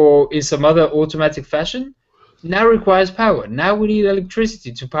or in some other automatic fashion now requires power. Now we need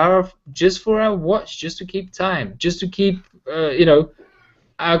electricity to power just for our watch, just to keep time, just to keep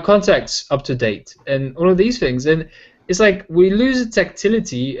our contacts up to date, and all of these things. And it's like we lose the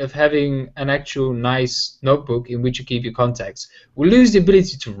tactility of having an actual nice notebook in which you keep your contacts. We lose the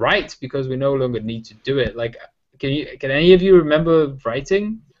ability to write because we no longer need to do it. Like, can any of you remember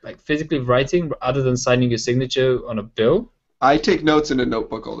writing, like physically writing, other than signing your signature on a bill? I take notes in a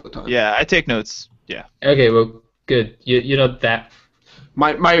notebook all the time. Yeah, I take notes. Yeah. Okay, well, good. You're not that.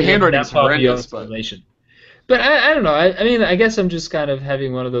 My handwriting's horrendous, But I don't know. I mean, I guess I'm just kind of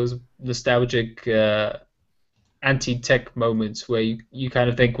having one of those nostalgic anti-tech moments where you kind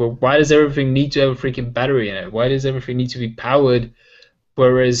of think, well, why does everything need to have a freaking battery in it? Why does everything need to be powered?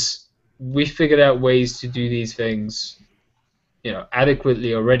 Whereas we figured out ways to do these things,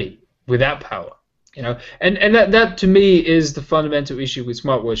 adequately already without power. And that to me is the fundamental issue with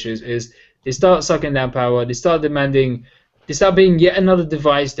smartwatches is they start sucking down power. They start being yet another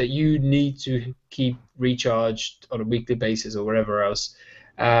device that you need to keep recharged on a weekly basis or whatever else.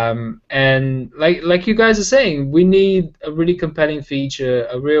 And like you guys are saying, we need a really compelling feature,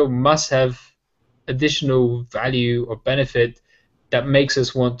 a real must-have additional value or benefit that makes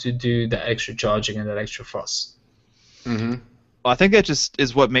us want to do that extra charging and that extra fuss. Mm-hmm. Well, I think that just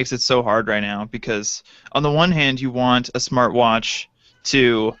is what makes it so hard right now, because on the one hand, you want a smartwatch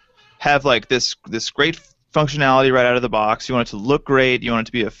to have like this great functionality right out of the box. You want it to look great. You want it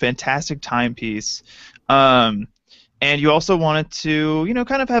to be a fantastic timepiece. And you also want it to,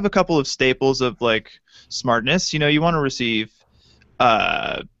 kind of have a couple of staples of like smartness. You want to receive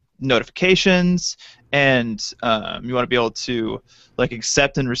notifications, and you want to be able to like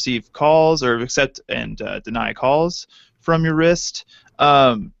accept and receive calls, or accept and deny calls from your wrist.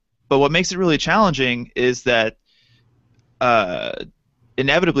 But what makes it really challenging is that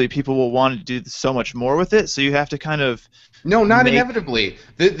inevitably people will want to do so much more with it, so you have to kind of inevitably.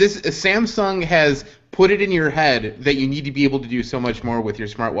 This Samsung has put it in your head that you need to be able to do so much more with your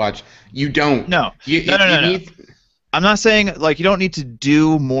smartwatch. You don't. No. No. I'm not saying like you don't need to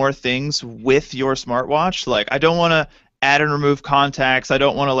do more things with your smartwatch. Like, I don't want to add and remove contacts. I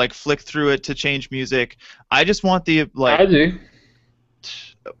don't want to like flick through it to change music. I just want the like. I do.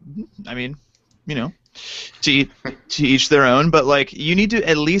 I mean, to each their own, but like you need to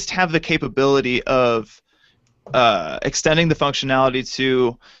at least have the capability of extending the functionality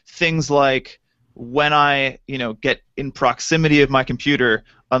to things like when I get in proximity of my computer,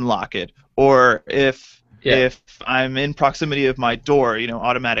 unlock it, or if I'm in proximity of my door,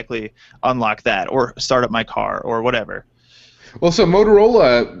 automatically unlock that, or start up my car, or whatever. Well, so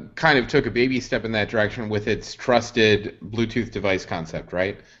Motorola kind of took a baby step in that direction with its trusted Bluetooth device concept,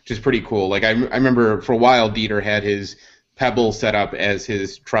 right? Which is pretty cool. Like I remember for a while, Dieter had his Pebble set up as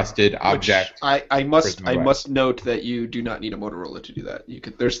his trusted object. I must note that you do not need a Motorola to do that.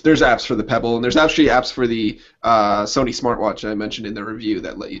 There's apps for the Pebble, and there's actually apps for the Sony smartwatch I mentioned in the review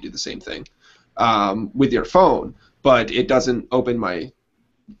that let you do the same thing with your phone, but it doesn't open my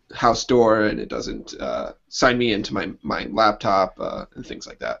house door, and it doesn't sign me into my laptop and things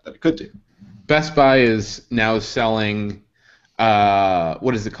like that it could do. Best Buy is now selling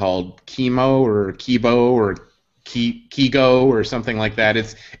what is it called? Chemo or Kibo or Kigo or something like that.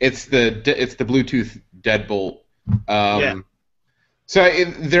 It's the Bluetooth deadbolt. So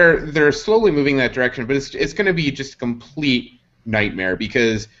they're slowly moving that direction, but it's going to be just a complete nightmare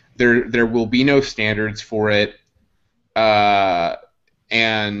because there will be no standards for it. And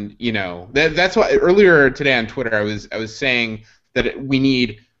that's why earlier today on Twitter I was saying that we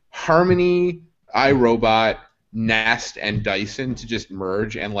need Harmony, iRobot, Nest, and Dyson to just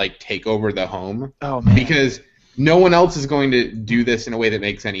merge and like take over the home. Oh man! Because no one else is going to do this in a way that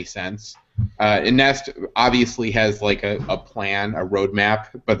makes any sense. And Nest obviously has like a plan, a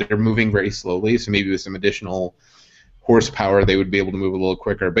roadmap, but they're moving very slowly. So maybe with some additional horsepower, they would be able to move a little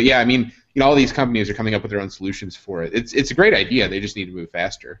quicker. But yeah, I mean, all these companies are coming up with their own solutions for it. It's a great idea. They just need to move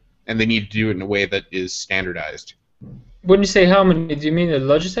faster, and they need to do it in a way that is standardized. When you say Harmony, do you mean the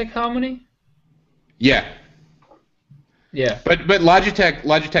Logitech Harmony? Yeah. Yeah. But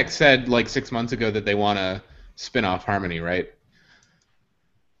Logitech said like 6 months ago that they want to spin off Harmony, right?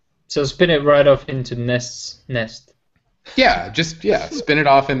 So spin it right off into Nest. Yeah, spin it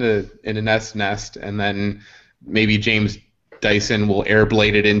off into Nest, and then maybe James Dyson will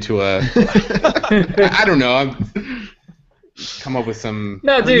airblade it into a. I don't know. Come up with some.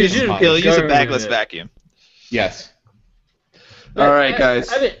 No, dude, he'll use a bagless vacuum. Yes. All right,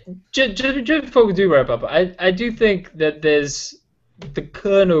 guys. I mean, just before we do wrap up, I do think that there's the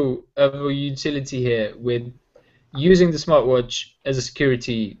kernel of a utility here with using the smartwatch as a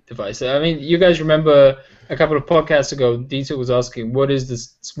security device. I mean, you guys remember a couple of podcasts ago, Dieter was asking, what is the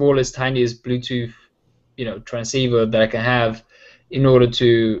smallest, tiniest Bluetooth, transceiver that I can have in order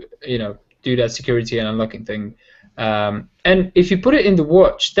to, do that security and unlocking thing. And if you put it in the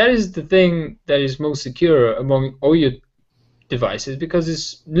watch, that is the thing that is most secure among all your devices because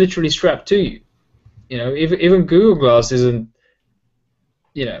it's literally strapped to you. Even Google Glass isn't,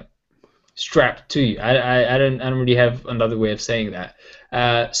 strapped to you. I don't really have another way of saying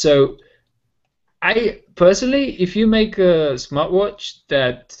that. So I personally, if you make a smartwatch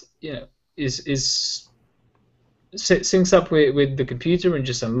that is syncs up with the computer and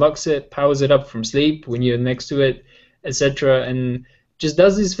just unlocks it, powers it up from sleep when you're next to it, etc., and just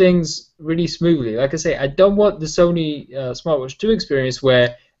does these things really smoothly. Like I say, I don't want the Sony Smartwatch 2 experience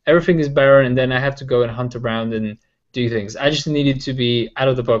where everything is barren and then I have to go and hunt around and do things. I just need it to be out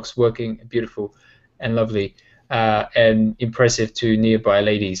of the box, working, beautiful, and lovely, and impressive to nearby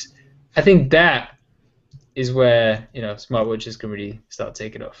ladies. I think that is where smartwatches can really start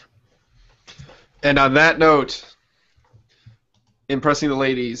taking off. And on that note, impressing the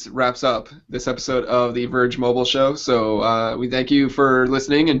ladies wraps up this episode of the Verge Mobile Show. So we thank you for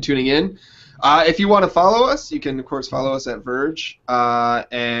listening and tuning in. If you want to follow us, you can, of course, follow us at Verge.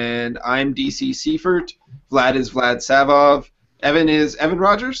 And I'm DC Seifert. Vlad is Vlad Savov. Evan is Evan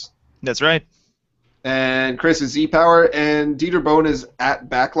Rodgers. That's right. And Chris is Z-Power. And Dieter Bohn is at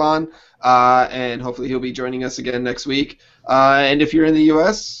Backlon. And hopefully he'll be joining us again next week. And if you're in the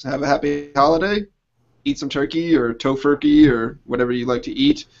U.S., have a happy holiday. Eat some turkey or tofurkey or whatever you like to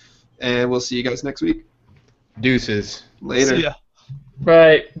eat. And we'll see you guys next week. Deuces. Later. See ya.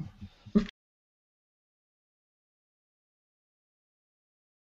 Right.